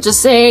 I'm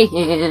just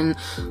saying,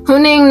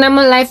 huning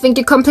nama life think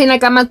you complain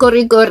like I'm a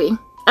kori kori.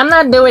 I'm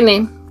not doing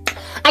it.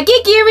 I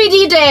get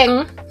giri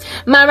dang.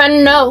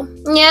 Marano,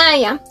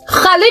 yeah.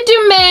 Holiday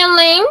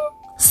mailing,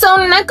 so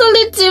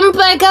nakalitim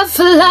like a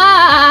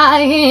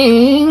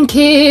flying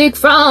kick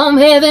from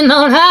heaven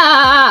on high.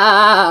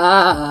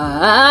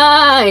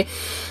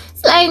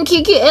 Flying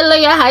kiki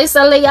Elia high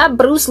salaya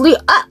Bruce Lee.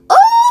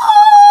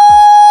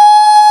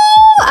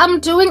 I'm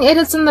doing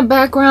edits in the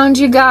background,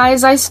 you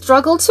guys. I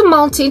struggle to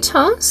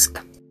multitask.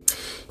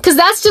 Cause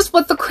that's just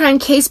what the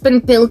crankcase been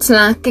built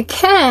like,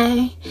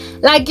 okay?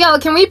 Like, yo,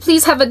 can we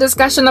please have a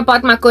discussion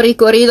about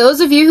makorikori?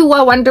 Those of you who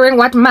are wondering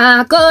what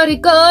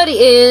makorikori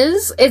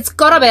is, it's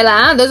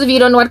korobela. Those of you who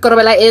don't know what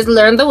korobela is,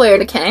 learn the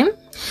word, okay?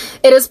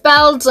 It is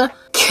spelled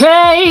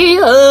K-O-R-O-B.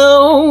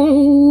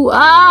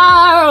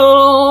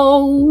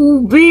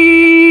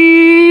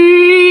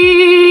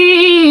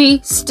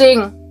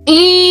 Sting.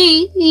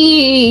 E-E-L.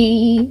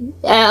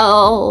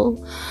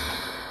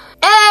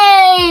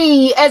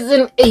 A as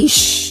in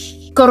ish.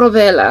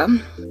 Korobela.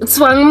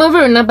 Swang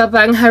maverna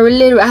babang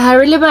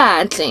harili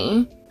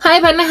batli. Hi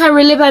bana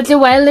harili batli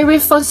while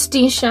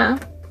refostisha.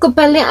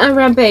 Kupali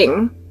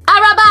arabing.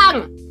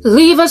 Arabang!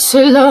 Leave us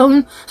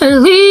alone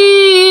and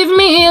leave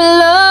me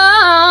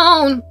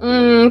alone.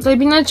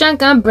 Baby na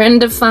janka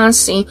Brenda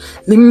Fancy.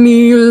 Leave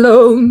me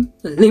alone.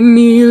 Leave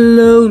me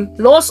alone.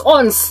 Los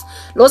ons.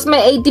 Los me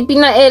 80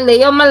 pina ele.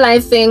 You're my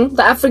life thing.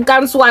 The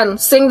Afrikaans one.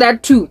 Sing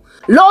that too.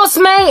 Los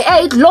me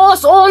 8.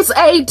 Los ons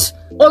 8.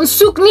 Ons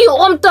soek nie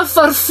om te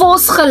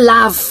vervos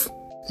gelaf.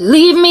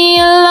 Leave me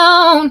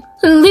alone.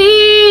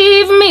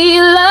 Leave me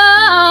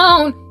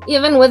alone.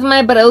 Even with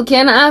my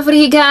broken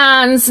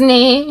Afrikaans,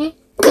 nee.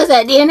 Cause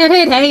at the end of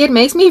the day, it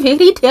makes me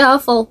very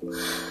tearful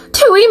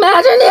to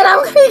imagine that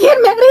I'm gonna get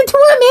married to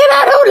a man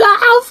I don't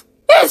love.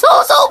 It's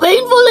also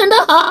painful in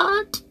the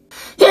heart.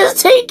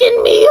 It's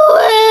taking me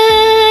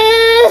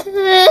away.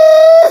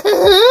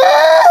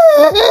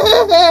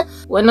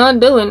 We're not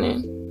doing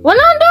it. We're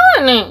not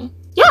doing it.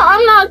 Yo,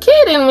 I'm not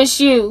kidding with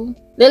you.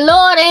 The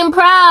Lord ain't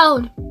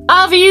proud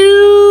of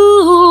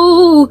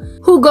you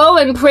who go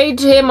and pray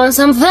to him on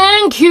some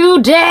thank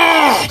you,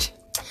 Dad,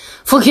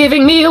 for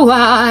giving me a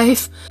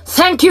wife.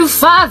 Thank you,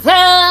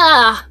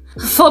 Father,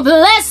 for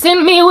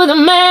blessing me with a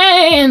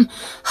man.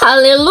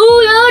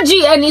 Hallelujah,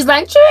 G. And he's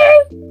like,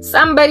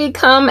 somebody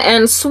come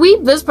and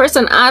sweep this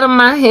person out of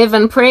my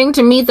heaven, praying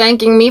to me,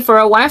 thanking me for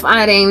a wife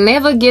I ain't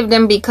never give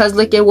them, because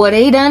look at what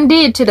they done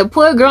did to the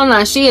poor girl.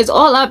 Now she is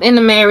all up in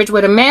the marriage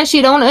with a man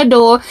she don't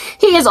adore.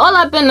 He is all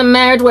up in the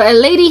marriage with a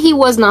lady he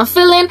was not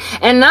feeling,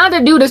 and now the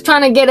dude is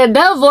trying to get a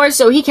divorce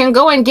so he can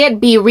go and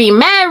be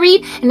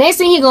remarried, and they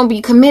say he gonna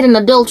be committing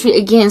adultery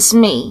against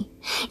me.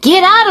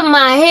 Get out of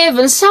my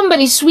heaven.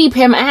 Somebody sweep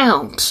him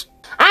out.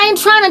 I ain't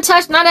trying to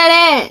touch none of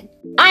that.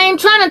 I ain't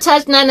trying to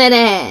touch none of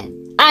that.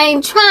 I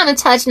ain't trying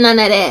to touch none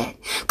of that.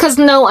 Cause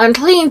no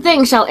unclean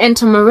thing shall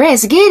enter my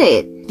rest. Get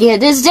it?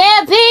 Get a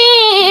step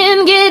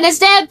in. Get a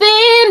step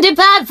in.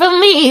 Depart from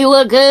me, you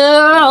a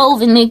girl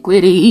of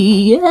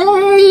iniquity.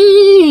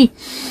 Yay.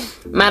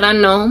 Man, I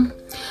know.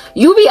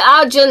 You be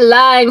out here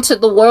lying to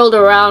the world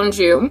around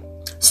you.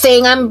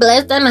 Saying I'm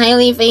blessed and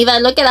highly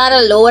favored. Look at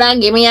how the Lord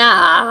and give me a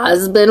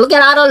husband. Look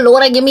at how the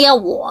Lord and give me a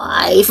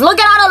wife. Look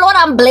at how the Lord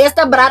I'm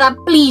blessed, brother.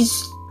 Please,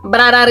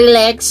 brother,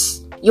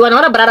 relax. You are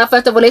not a brother.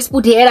 First of all, let's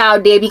put it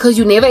out there because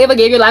you never ever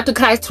gave your life to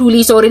Christ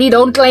truly. So really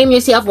don't claim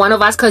yourself one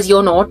of us because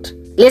you're not.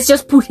 Let's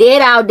just put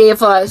it out there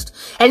first.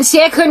 And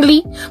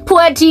secondly,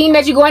 poor teen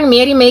that you go and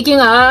marry, making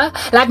her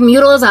like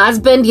Muriel's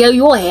husband. Yeah,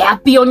 you're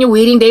happy on your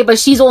wedding day, but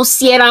she's all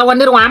sad. I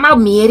wonder why am I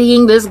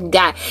marrying this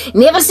guy?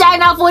 Never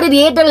sign up for it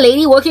yet, the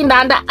lady walking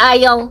down the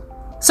aisle.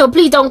 So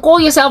please don't call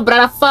yourself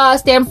brother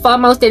first and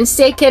foremost. And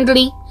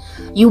secondly,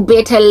 you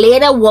better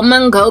let a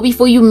woman go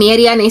before you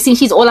marry her. And since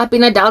she's all up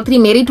in adultery,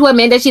 married to a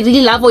man that she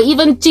really loves or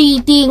even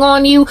cheating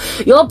on you,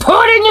 you're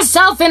putting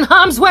yourself in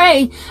harm's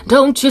way.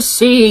 Don't you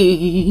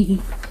see?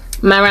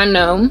 Mara,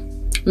 no.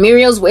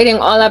 Muriel's waiting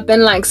all up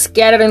and like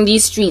scattered in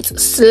these streets,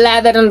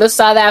 slathered in the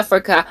South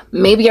Africa,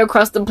 maybe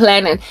across the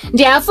planet.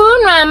 Muriel.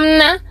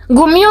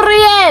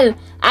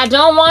 I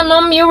don't want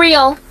no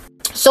Muriel.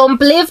 So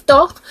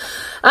mplifto.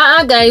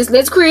 Guys,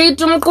 let's create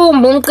some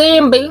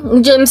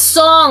jam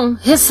song.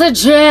 It's a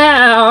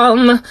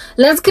jam.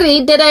 Let's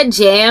create a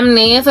jam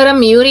name for a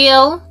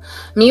Muriel.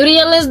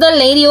 Muriel is the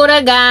lady or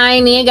a guy,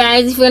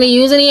 guys, if you're gonna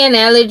use any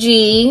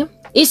analogy.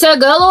 It's a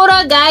girl or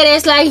a guy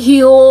that's like,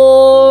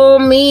 yo,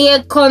 me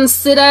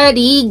consider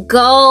the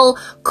girl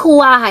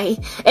quite.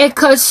 It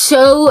cause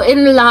so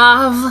in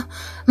love.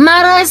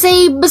 Mara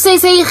say,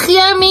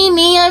 gee me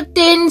nie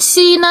attention.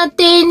 Say,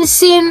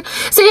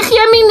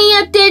 gee me nie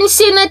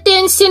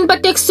attention,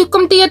 but ek soek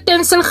om die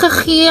attention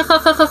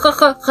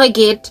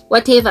geget,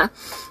 whatever.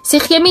 Say,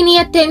 gee me nie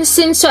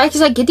attention, so I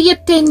get the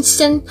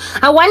attention.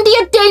 I want the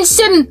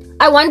attention.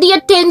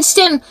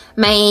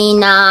 My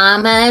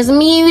name is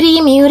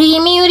Muriel. My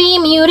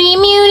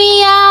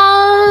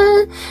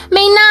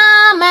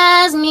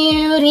name is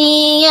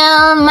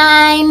Muriel.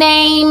 My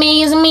name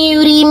is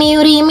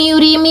Muriel.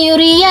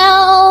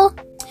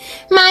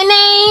 My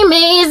name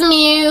is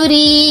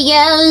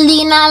Muriel.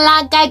 Lina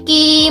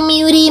lakaki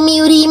Muriel.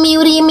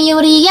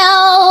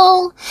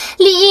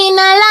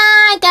 Lina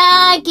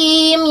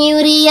lakaki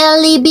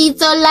Muriel.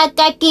 Libito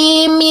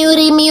lakaki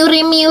Muriel.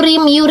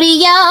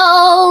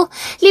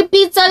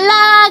 Libito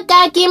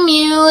lakaki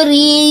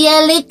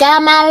Muriel.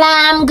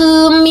 Ikamalam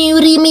gu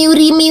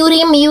Muriel.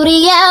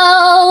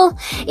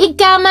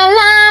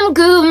 Ikamalam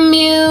gu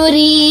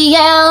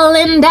Muriel.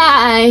 And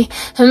I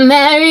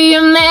marry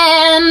a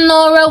man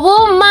or a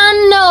woman.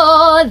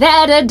 Know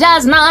that it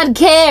does not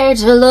care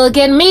to look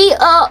at me,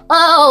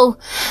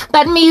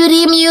 but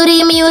Muriel,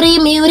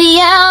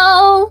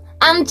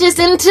 I'm just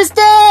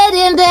interested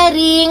in the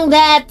ring,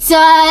 that's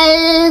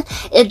all.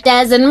 It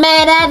doesn't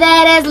matter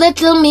that it's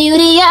little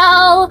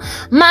Muriel.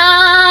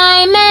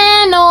 My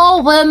man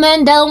or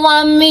woman don't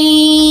want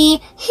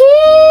me.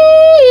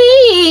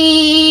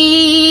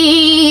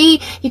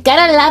 You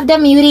gotta love the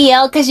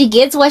Muriel cause she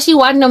gets what she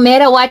wants no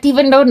matter what,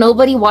 even though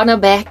nobody want her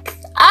back.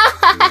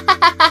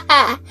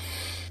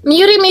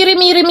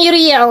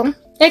 Muriel.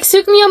 Ek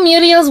soek nie om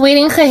Muriel's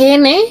wedding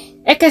geheen, hè?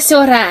 Ek is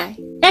so raai.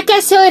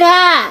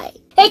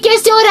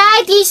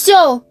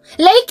 Iso.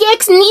 Like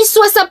ek's nie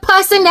soos a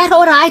person that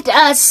alright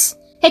us.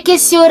 Ek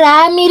is so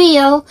raai,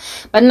 Muriel.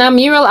 But now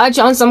Muriel, I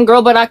on some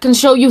girl, but I can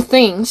show you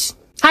things.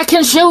 I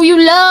can show you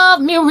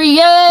love,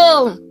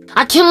 Muriel.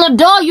 I can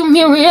adore you,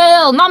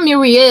 Muriel. Not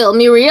Muriel.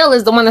 Muriel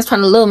is the one that's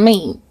trying to love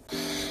me.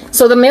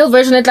 So the male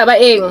version is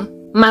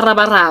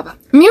Marabaraba.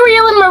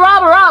 Muriel and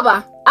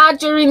Marabaraba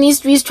out here in these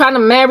streets trying to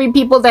marry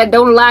people that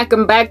don't like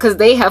them back because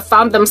they have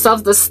found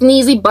themselves the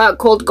sneezy bug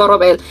called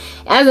Karabo.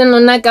 As in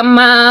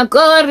ma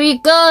kori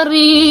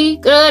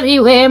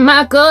we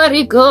ma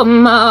kori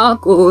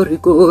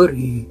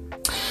kori.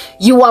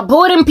 You are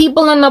putting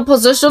people in a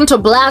position to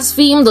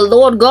blaspheme the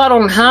Lord God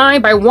on high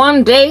by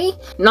one day,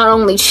 not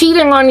only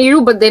cheating on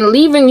you, but then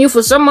leaving you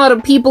for some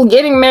other people,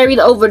 getting married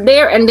over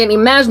there, and then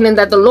imagining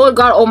that the Lord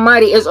God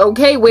Almighty is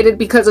okay with it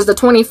because it's the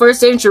 21st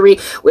century,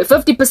 where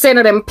 50%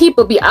 of them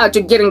people be out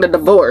here getting the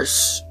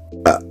divorce.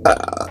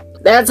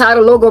 That's how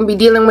the Lord gonna be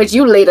dealing with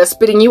you later,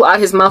 spitting you out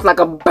his mouth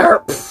like a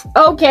burp.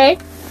 Okay.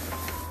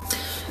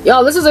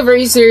 Y'all, this is a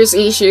very serious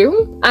issue.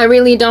 I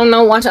really don't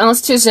know what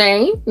else to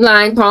say.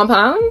 Like,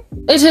 Papa,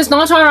 it is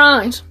not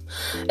alright.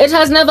 It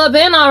has never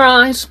been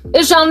alright.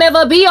 It shall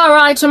never be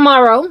alright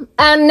tomorrow.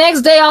 And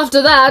next day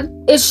after that,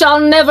 it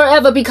shall never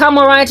ever become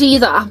alright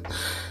either.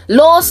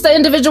 lost the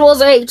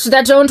individuals ate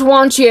that don't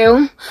want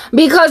you.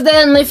 Because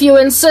then if you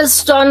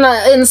insist on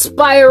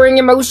inspiring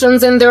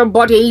emotions in their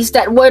bodies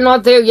that were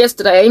not there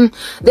yesterday,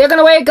 they're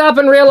gonna wake up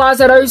and realize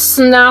that, oh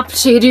snap,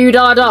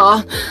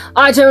 doo-da-da,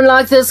 I don't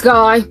like this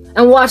guy,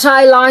 and what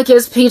I like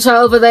is Peter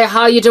over there,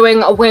 how you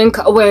doing, a wink,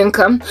 a wink.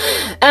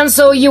 And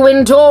so you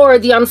endure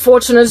the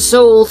unfortunate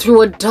soul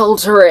through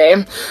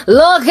adultery.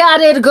 Look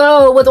at it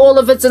go with all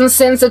of its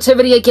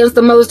insensitivity against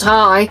the Most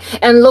High,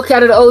 and look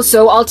at it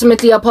also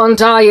ultimately upon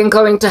dying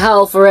going to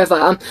hell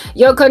forever.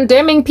 You're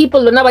condemning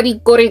people, nobody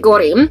gori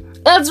gori.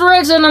 It's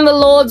written in the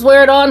Lord's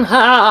word on high.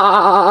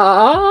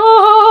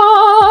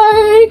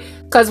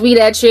 Cause we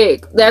that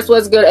chick. That's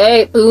what's good.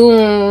 Hey,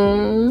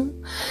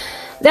 boom.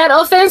 That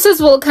offenses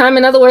will come.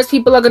 In other words,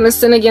 people are going to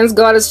sin against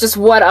God. It's just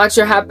what out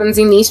here happens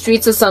in these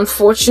streets. It's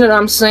unfortunate,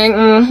 I'm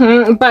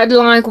saying. But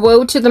like,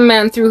 woe to the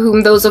man through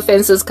whom those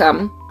offenses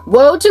come.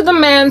 Woe to the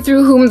man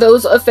through whom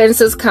those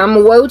offenses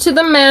come. Woe to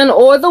the man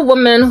or the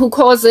woman who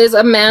causes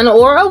a man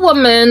or a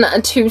woman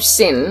to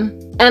sin.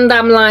 And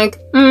I'm like,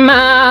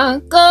 ma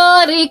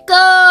gori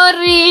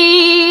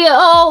gori,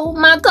 oh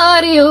ma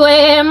gori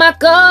we, ma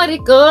gori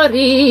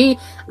gori.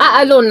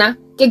 Alona,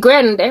 que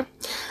grande.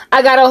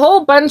 I got a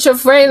whole bunch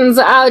of friends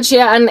out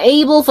here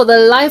unable for the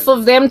life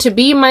of them to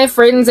be my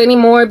friends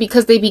anymore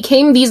because they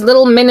became these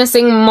little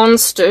menacing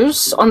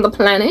monsters on the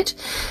planet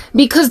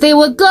because they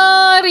were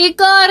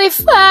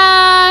gorified.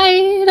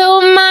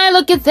 Oh my,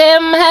 look at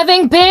them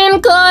having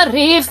been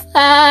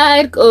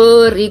gorified.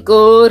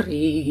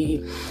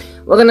 Gori.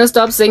 We're gonna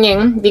stop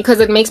singing because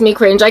it makes me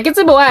cringe. I can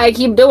see why I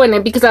keep doing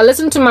it because I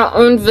listen to my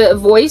own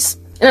voice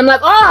and I'm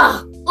like,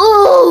 oh,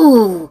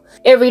 ooh,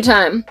 every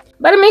time.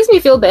 But it makes me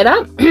feel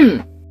better.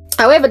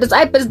 However,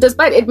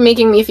 despite it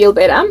making me feel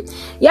better,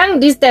 young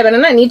D-Step,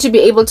 and I need to be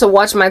able to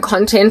watch my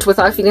content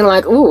without feeling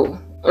like, ooh,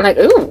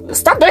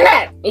 stop doing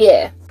that.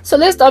 Yeah. So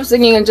let's stop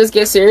singing and just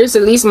get serious.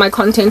 At least my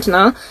content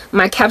now,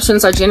 my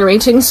captions are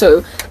generating.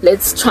 So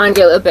let's try and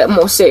get a bit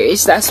more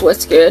serious. That's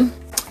what's good.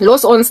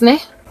 Los ons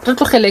ne?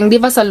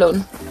 Leave us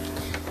alone.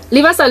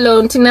 Leave us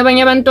alone. Thina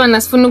abanye abantwana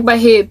sifuna ukuba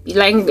happy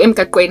like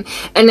emgaqweni.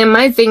 And then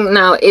my thing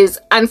now is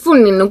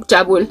anifuni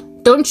nokujabula.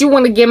 Don't you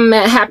want to get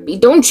happy?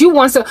 Don't you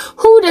want to?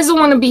 Who doesn't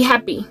want to be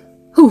happy?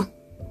 Who?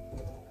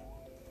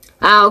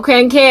 Oh,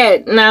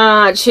 crankhead.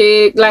 Nah,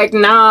 chick. Like,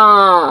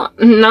 nah.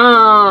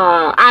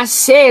 I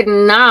said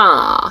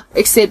nah.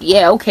 Except,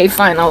 yeah, okay,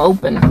 fine. I'll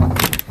open.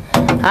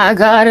 I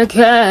gotta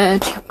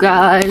catch you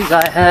guys.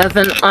 I have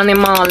an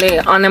animale.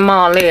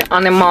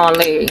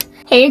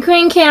 Hey,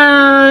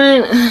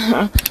 crankhead.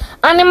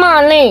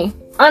 Animale.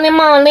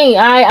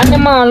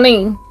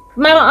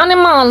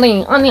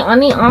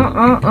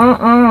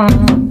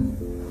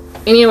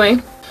 Anyway,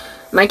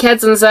 my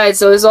cat's inside,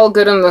 so it's all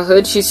good on the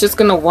hood. She's just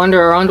gonna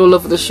wander around all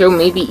over the show,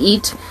 maybe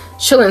eat,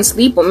 chill and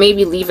sleep, or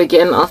maybe leave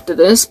again after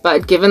this.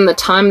 But given the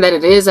time that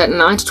it is at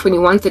night,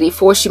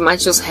 21:34, she might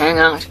just hang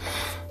out.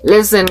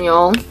 Listen,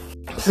 y'all,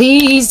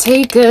 please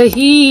take a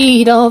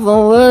heed of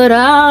what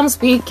I'm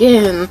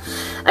speaking.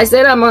 I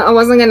said I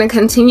wasn't gonna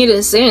continue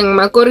to sing.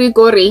 Ma gori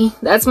gori.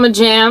 That's my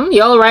jam.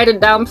 Y'all write it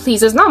down,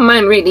 please. It's not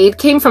mine, really. It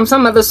came from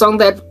some other song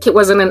that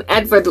was in an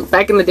advert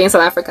back in the day in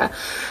South Africa.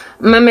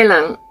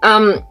 Mamelang.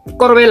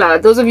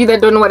 Korwela. Those of you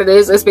that don't know what it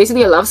is, it's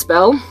basically a love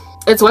spell.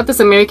 It's what this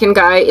American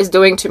guy is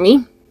doing to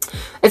me.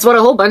 It's what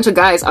a whole bunch of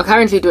guys are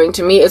currently doing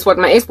to me. It's what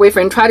my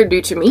ex-boyfriend tried to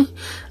do to me.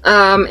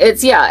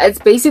 It's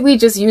basically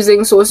just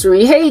using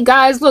sorcery. Hey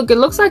guys, look, it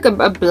looks like a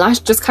blush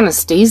just kind of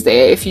stays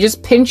there. If you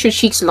just pinch your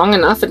cheeks long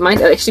enough, it might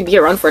actually be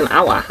around for an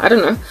hour. I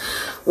don't know.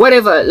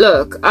 Whatever.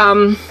 Look,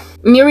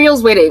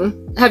 Muriel's Wedding.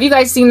 Have you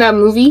guys seen that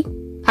movie?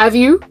 Have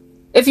you?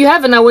 If you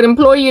haven't, I would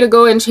implore you to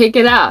go and check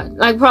it out.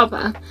 Like,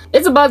 proper.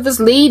 It's about this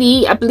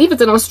lady. I believe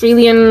it's an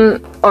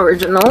Australian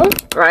original,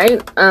 right?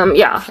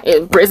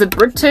 Is it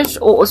British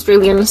or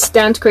Australian?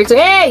 Stand corrected.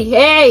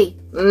 Hey!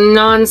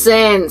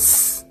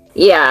 Nonsense.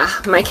 Yeah,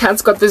 my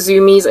cat's got the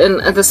zoomies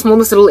in the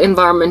smallest little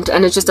environment,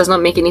 and it just does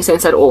not make any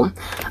sense at all.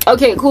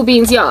 Okay, cool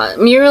beans. Yeah,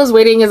 Muriel's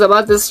Wedding is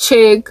about this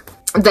chick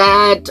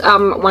that,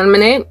 1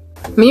 minute.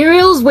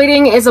 Muriel's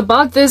Wedding is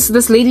about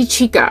this lady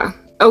Chica.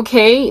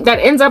 Okay, that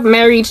ends up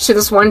married to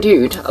this one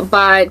dude,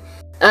 but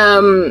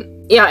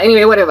yeah,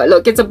 anyway, whatever.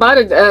 Look, it's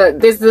about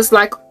there's this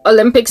like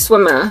Olympic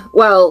swimmer,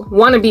 well,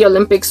 wannabe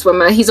Olympic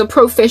swimmer. He's a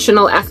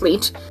professional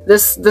athlete,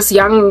 this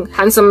young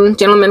handsome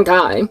gentleman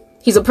guy.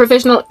 He's a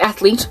professional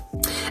athlete,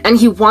 and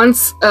he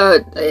wants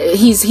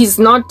he's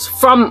not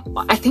from,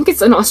 I think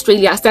it's in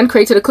Australia. I stand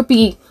corrected. It could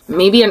be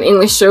maybe an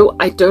English show,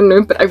 I don't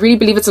know, but I really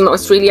believe it's in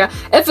Australia.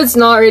 If it's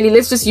not, really,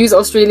 let's just use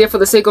Australia for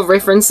the sake of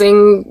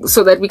referencing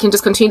so that we can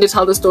just continue to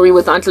tell the story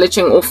without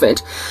glitching off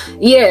it.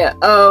 Yeah,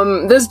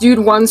 this dude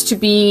wants to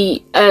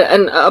be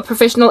a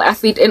professional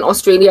athlete in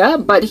Australia,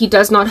 but he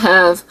does not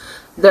have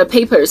the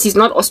papers. He's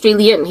not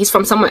Australian. He's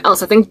from somewhere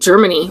else. I think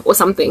Germany or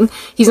something.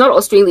 He's not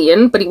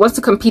Australian, but he wants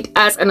to compete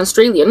as an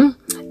Australian.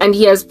 And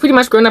he has pretty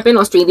much grown up in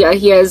Australia.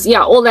 He has,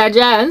 yeah, all that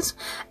jazz.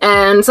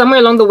 And somewhere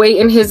along the way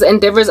in his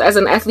endeavors as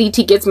an athlete,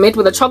 he gets met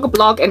with a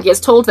chock-a-block and he is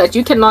told that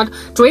you cannot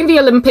join the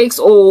Olympics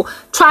or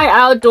try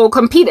out or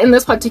compete in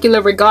this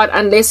particular regard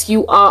unless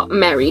you are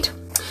married.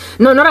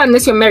 No, not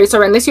unless you're married,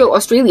 sorry, unless you're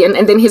Australian.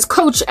 And then his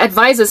coach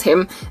advises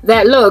him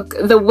that, look,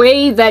 the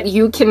way that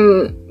you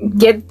can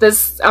get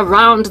this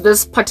around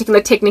this particular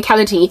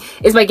technicality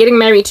is by getting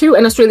married to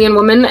an Australian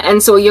woman.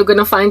 And so you're going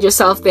to find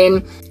yourself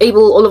then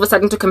able all of a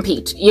sudden to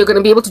compete. You're going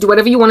to be able to do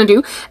whatever you want to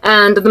do.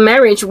 And the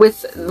marriage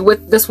with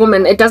this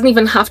woman, it doesn't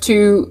even have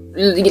to,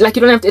 like,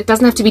 you don't have to, it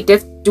doesn't have to be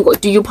death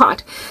do you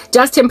part.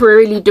 Just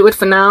temporarily do it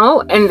for now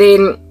and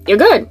then you're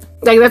good.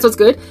 Like, that's what's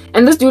good.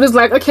 And this dude is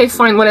like, okay,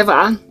 fine,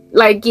 whatever.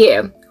 Like,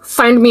 yeah.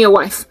 Find me a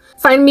wife.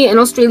 Find me an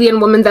Australian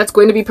woman that's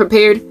going to be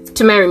prepared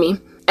to marry me.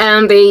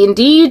 And they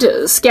indeed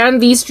scan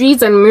these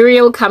streets and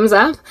Muriel comes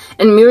up.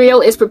 And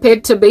Muriel is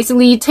prepared to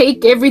basically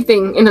take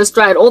everything in her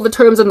stride. All the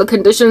terms and the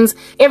conditions.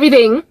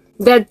 Everything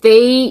that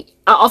they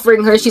are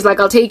offering her. She's like,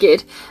 I'll take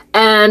it.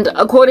 And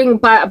according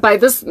by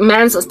this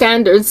man's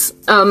standards,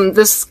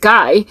 this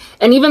guy,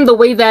 and even the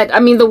way that, I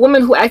mean, the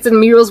woman who acts in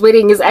Muriel's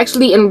wedding is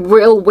actually in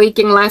real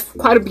waking life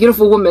quite a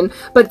beautiful woman,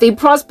 but they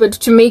prospered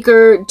to make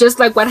her, just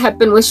like what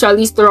happened with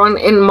Charlize Theron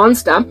in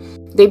Monster,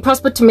 they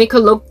prospered to make her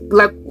look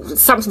like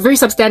very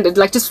substandard,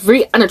 like just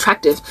very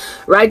unattractive,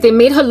 right? They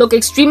made her look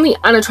extremely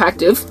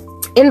unattractive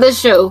in this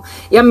show,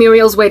 yeah,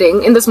 Muriel's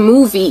Wedding, in this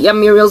movie, yeah,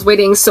 Muriel's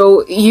Wedding.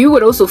 So you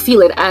would also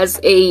feel it as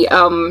a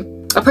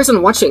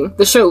person watching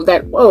the show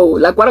that, whoa,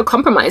 like, what a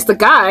compromise. The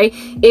guy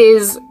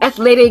is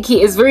athletic,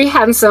 he is very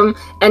handsome,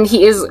 and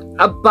he is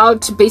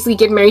about to basically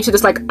get married to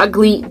this like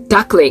ugly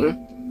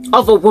duckling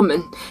of a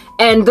woman.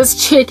 And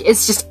this chick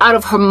is just out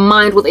of her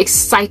mind with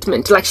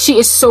excitement. Like, she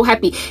is so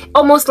happy.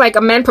 Almost like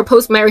a man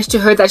proposed marriage to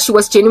her that she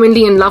was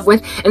genuinely in love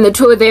with. And the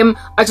two of them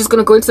are just going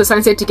to go into the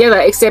sunset together.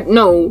 Except,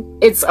 no,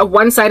 it's a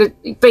one-sided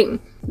thing.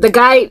 The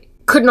guy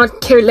could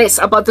not care less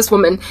about this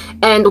woman.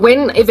 And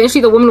when eventually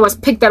the woman was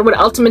picked that would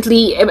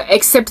ultimately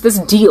accept this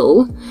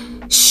deal,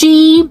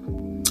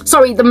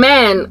 the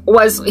man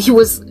was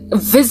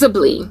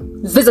visibly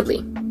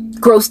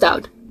grossed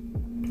out.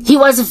 He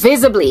was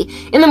visibly,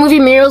 in the movie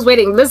Muriel's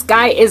Wedding, this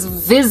guy is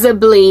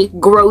visibly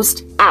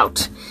grossed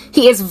out.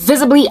 He is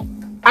visibly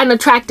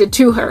unattracted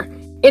to her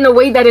in a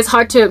way that is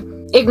hard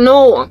to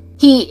ignore.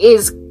 He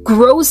is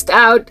grossed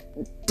out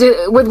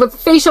with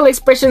facial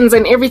expressions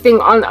and everything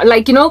on,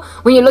 like, you know,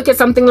 when you look at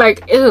something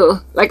like, ew,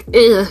 like,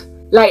 ew,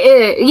 like,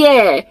 ew,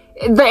 yeah,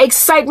 the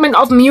excitement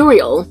of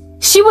Muriel.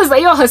 She was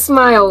like, yo, her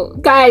smile,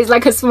 guys,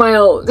 like her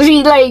smile.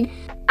 She, like,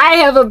 I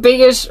have a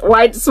biggish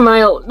white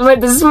smile,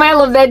 but the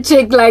smile of that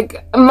chick,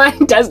 like,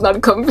 mine does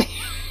not compare.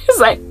 It's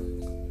like,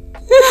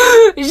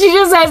 she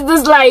just has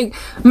this, like,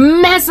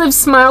 massive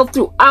smile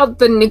throughout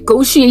the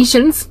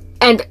negotiations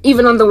and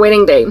even on the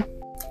wedding day.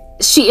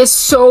 She is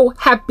so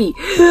happy.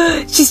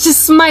 She's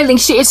just smiling.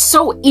 She is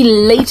so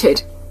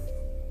elated.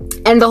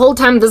 And the whole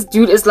time this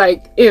dude is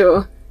like,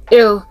 ew,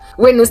 ew.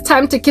 When it's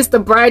time to kiss the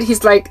bride,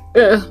 he's like,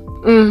 yeah,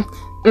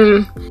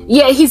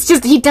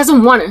 he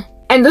doesn't want her.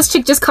 And this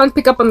chick just can't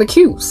pick up on the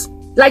cues.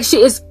 Like,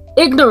 she is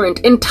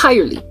ignorant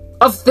entirely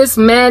of this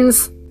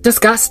man's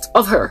disgust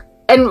of her.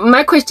 And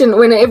my question,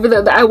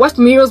 whenever I watched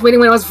Muriel's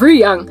Wedding when I was very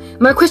young,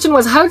 my question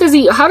was, how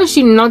does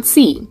she not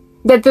see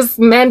that this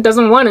man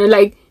doesn't want her?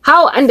 Like,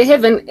 how under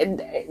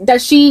heaven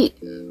does she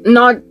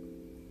not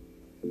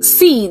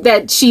see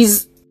that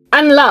she's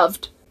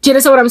unloved? Do you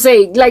understand what I'm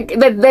saying? Like,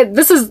 that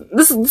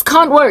this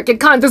can't work. It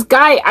can't. This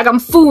guy,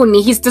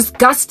 Agamfuni, he's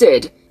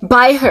disgusted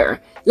by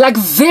her. Like,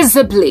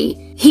 visibly,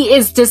 he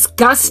is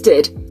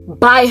disgusted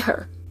by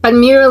her. But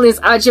Muriel is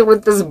out here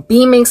with this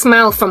beaming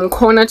smile from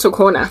corner to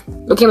corner,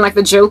 looking like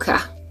the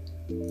Joker.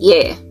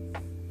 Yeah.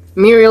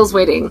 Muriel's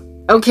Wedding.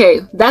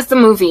 Okay, that's the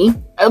movie.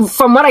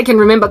 From what I can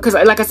remember, because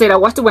like I said, I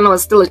watched it when I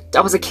was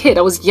a kid.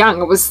 I was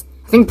young. I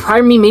think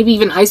primary, maybe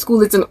even high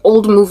school. It's an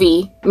old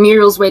movie,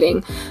 Muriel's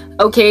Wedding.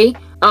 Okay,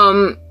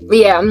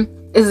 yeah.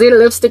 Is there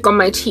lipstick on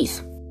my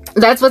teeth?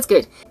 That's what's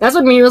good. That's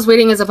what Muriel's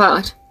Wedding is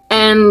about.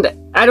 And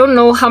I don't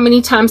know how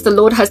many times the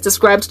Lord has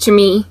described to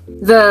me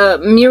the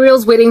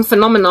Muriel's Wedding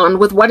phenomenon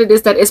with what it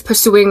is that is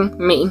pursuing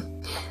me.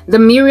 The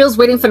Muriel's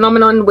Wedding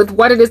phenomenon with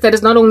what it is that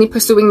is not only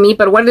pursuing me,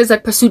 but what it is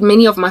that pursued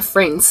many of my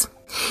friends.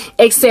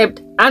 Except,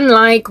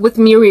 unlike with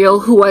Muriel,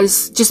 who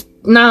was just,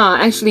 nah,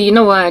 actually, you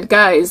know what,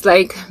 guys,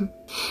 like,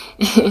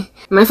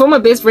 my former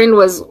best friend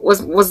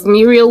was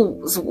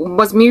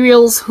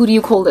Muriel's, who do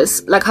you call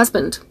this, like,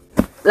 husband.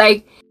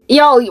 Like,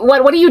 yo,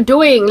 what are you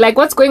doing? Like,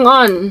 what's going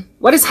on?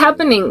 What is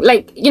happening?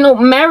 Like, you know,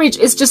 marriage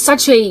is just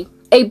such a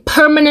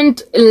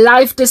permanent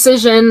life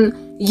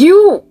decision.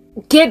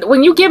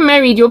 When you get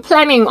married, you're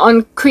planning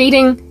on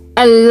creating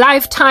a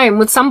lifetime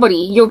with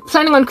somebody. You're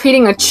planning on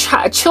creating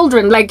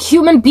children, like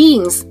human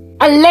beings,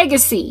 a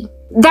legacy.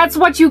 That's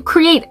what you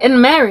create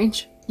in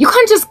marriage. You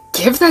can't just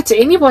give that to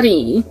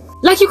anybody.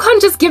 Like, you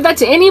can't just give that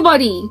to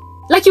anybody.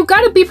 Like, you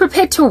gotta be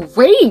prepared to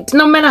wait,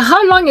 no matter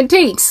how long it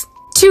takes.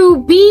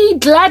 to be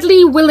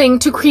gladly willing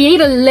to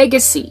create a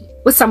legacy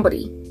with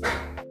somebody.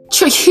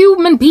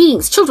 Human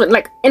beings, children,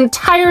 like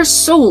entire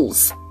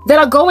souls that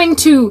are going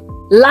to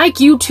like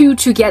you two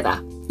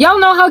together. Y'all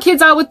know how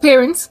kids are with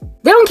parents.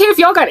 They don't care if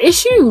y'all got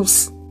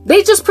issues.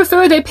 They just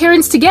prefer their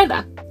parents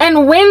together.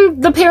 And when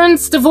the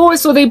parents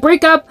divorce or they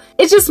break up,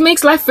 it just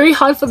makes life very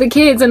hard for the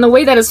kids in the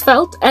way that is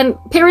felt. And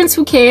parents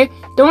who care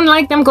don't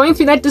like them going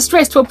through that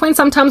distress to a point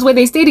sometimes where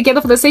they stay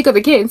together for the sake of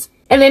the kids.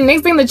 And then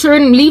next thing the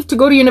children leave to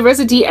go to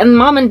university and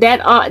mom and dad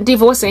are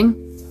divorcing.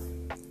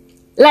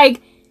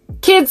 Like,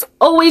 kids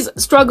always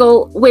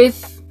struggle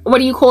with, what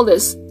do you call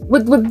this?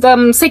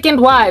 With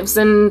second wives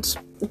and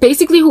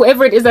basically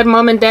whoever it is that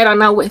mom and dad are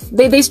now with.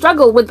 They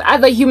struggle with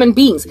other human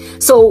beings.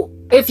 So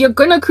if you're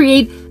gonna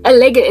create a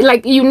legacy,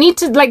 like, you need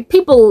to, like,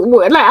 people,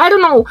 like, I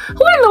don't know, who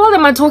in the world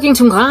am I talking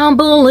to? I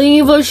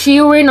believe her, she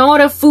ran all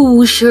the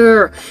fool,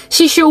 sure.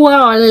 She sure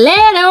will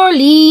let her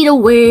lead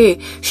away.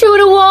 Should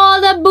have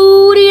wore the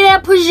booty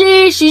that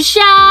position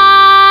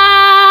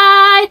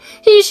shine.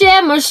 He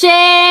said,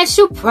 Mercedes,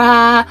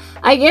 surprise.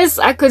 I guess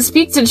I could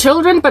speak to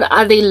children, but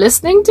are they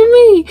listening to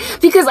me?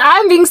 Because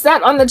I'm being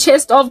sat on the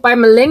chest of by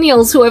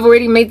millennials who have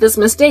already made this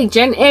mistake,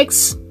 Gen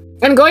X,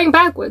 and going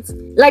backwards.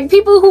 Like,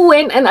 people who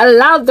went and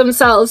allowed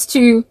themselves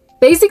to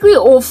basically,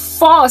 or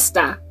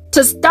foster,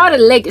 to start a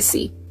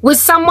legacy with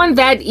someone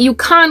that you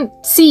can't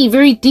see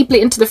very deeply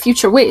into the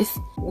future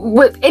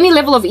with any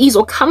level of ease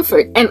or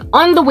comfort. And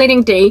on the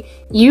wedding day,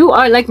 you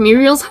are like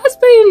Muriel's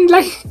husband.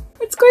 Like,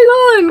 what's going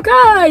on,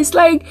 guys?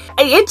 Like,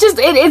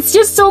 it's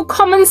just so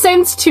common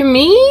sense to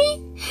me.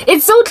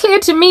 It's so clear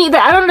to me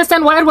that I don't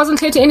understand why it wasn't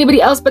clear to anybody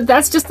else, but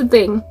that's just the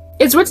thing.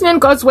 It's written in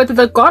God's word that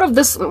the God of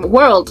this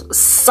world,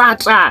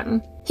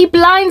 Satan, he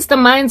blinds the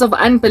minds of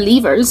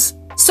unbelievers.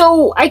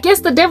 So I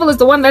guess the devil is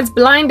the one that's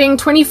blinding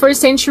 21st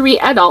century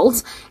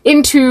adults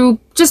into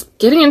just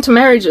getting into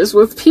marriages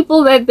with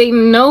people that they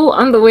know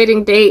on the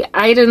wedding day.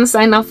 I didn't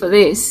sign up for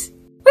this.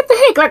 What the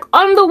heck? Like,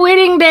 on the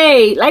wedding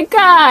day, like,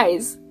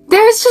 guys,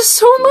 there's just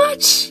so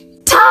much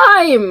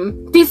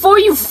time before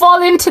you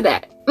fall into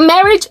that.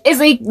 Marriage is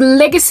a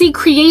legacy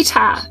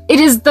creator. It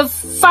is the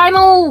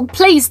final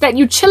place that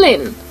you chill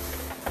in.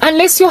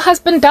 Unless your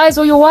husband dies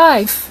or your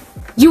wife,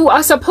 you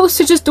are supposed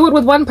to just do it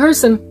with one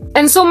person.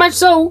 And so much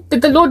so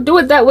did the Lord do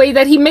it that way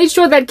that he made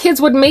sure that kids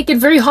would make it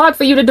very hard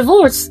for you to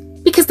divorce,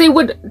 because they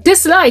would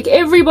dislike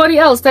everybody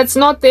else that's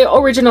not their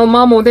original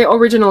mom or their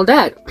original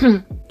dad.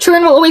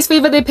 Children will always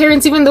favor their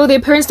parents even though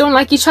their parents don't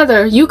like each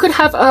other. You could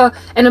have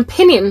an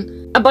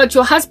opinion about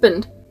your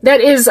husband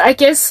that is, I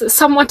guess,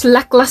 somewhat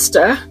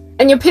lackluster,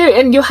 and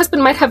your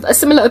husband might have a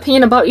similar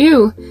opinion about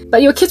you,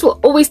 but your kids will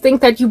always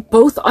think that you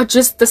both are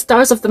just the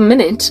stars of the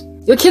minute.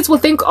 Your kids will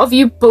think of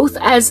you both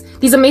as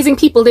these amazing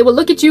people. They will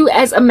look at you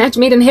as a match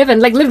made in heaven.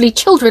 Like, literally,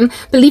 children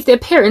believe their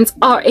parents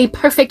are a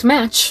perfect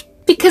match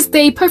because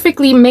they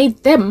perfectly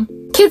made them.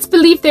 Kids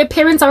believe their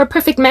parents are a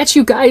perfect match,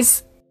 you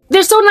guys.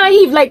 They're so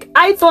naive. Like,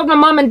 I thought my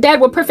mom and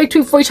dad were perfect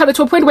for each other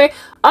to a point where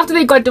after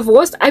they got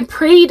divorced, I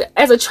prayed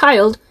as a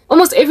child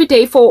almost every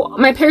day for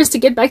my parents to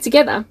get back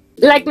together.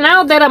 Like,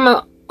 now that I'm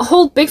a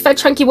whole big fat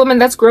chunky woman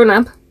that's grown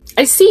up,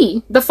 I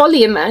see the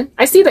folly in that.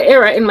 I see the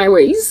error in my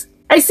ways.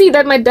 I see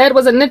that my dad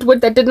was a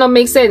nitwit that did not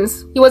make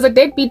sense. He was a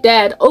deadbeat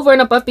dad. Over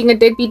and above being a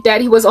deadbeat dad,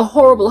 he was a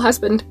horrible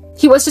husband.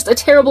 He was just a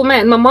terrible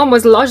man. My mom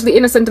was largely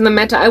innocent in the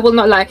matter, I will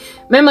not lie.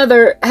 My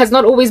mother has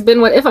not always been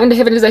whatever under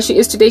heaven is that she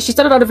is today. She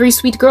started out a very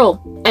sweet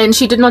girl, and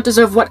she did not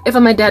deserve whatever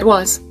my dad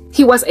was.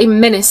 He was a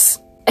menace.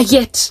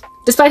 Yet,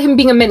 despite him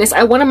being a menace,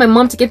 I wanted my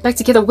mom to get back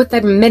together with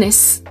that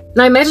menace.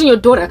 Now imagine your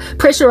daughter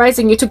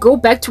pressurizing you to go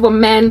back to a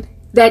man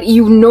that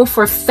you know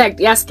for a fact,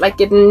 yes, like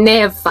it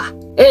never.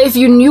 If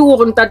you knew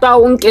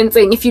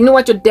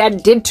what your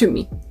dad did to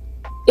me,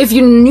 if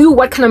you knew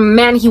what kind of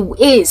man he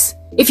is,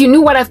 if you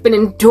knew what I've been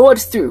endured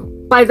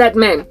through by that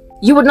man,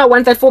 you would not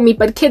want that for me.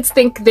 But kids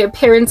think their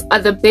parents are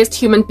the best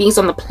human beings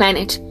on the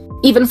planet,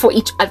 even for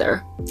each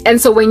other. And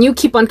so when you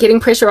keep on getting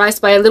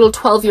pressurized by a little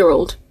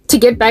 12-year-old to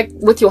get back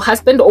with your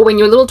husband, or when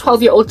your little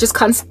 12-year-old just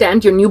can't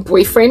stand your new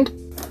boyfriend,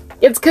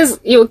 it's because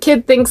your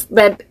kid thinks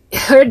that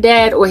her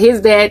dad or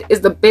his dad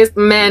is the best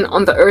man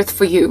on the earth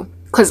for you.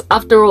 Because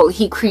after all,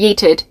 he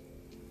created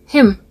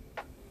him.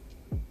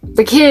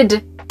 The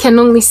kid can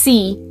only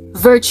see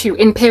virtue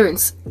in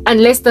parents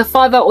unless the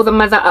father or the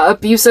mother are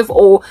abusive,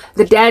 or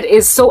the dad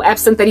is so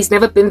absent that he's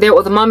never been there,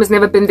 or the mom has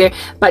never been there.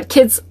 But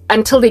kids,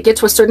 until they get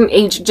to a certain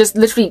age, just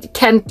literally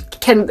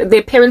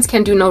their parents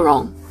can do no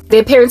wrong.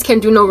 Their parents can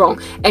do no wrong.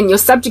 And you're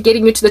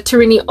subjugating you to the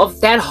tyranny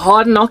of that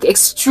hard knock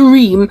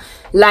extreme,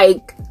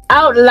 like,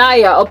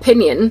 outlier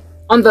opinion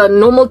on the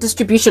normal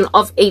distribution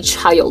of a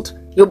child.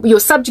 You're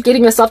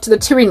subjugating yourself to the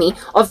tyranny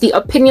of the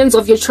opinions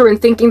of your children,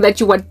 thinking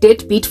that you are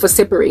deadbeat for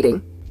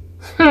separating.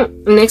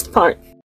 Next part.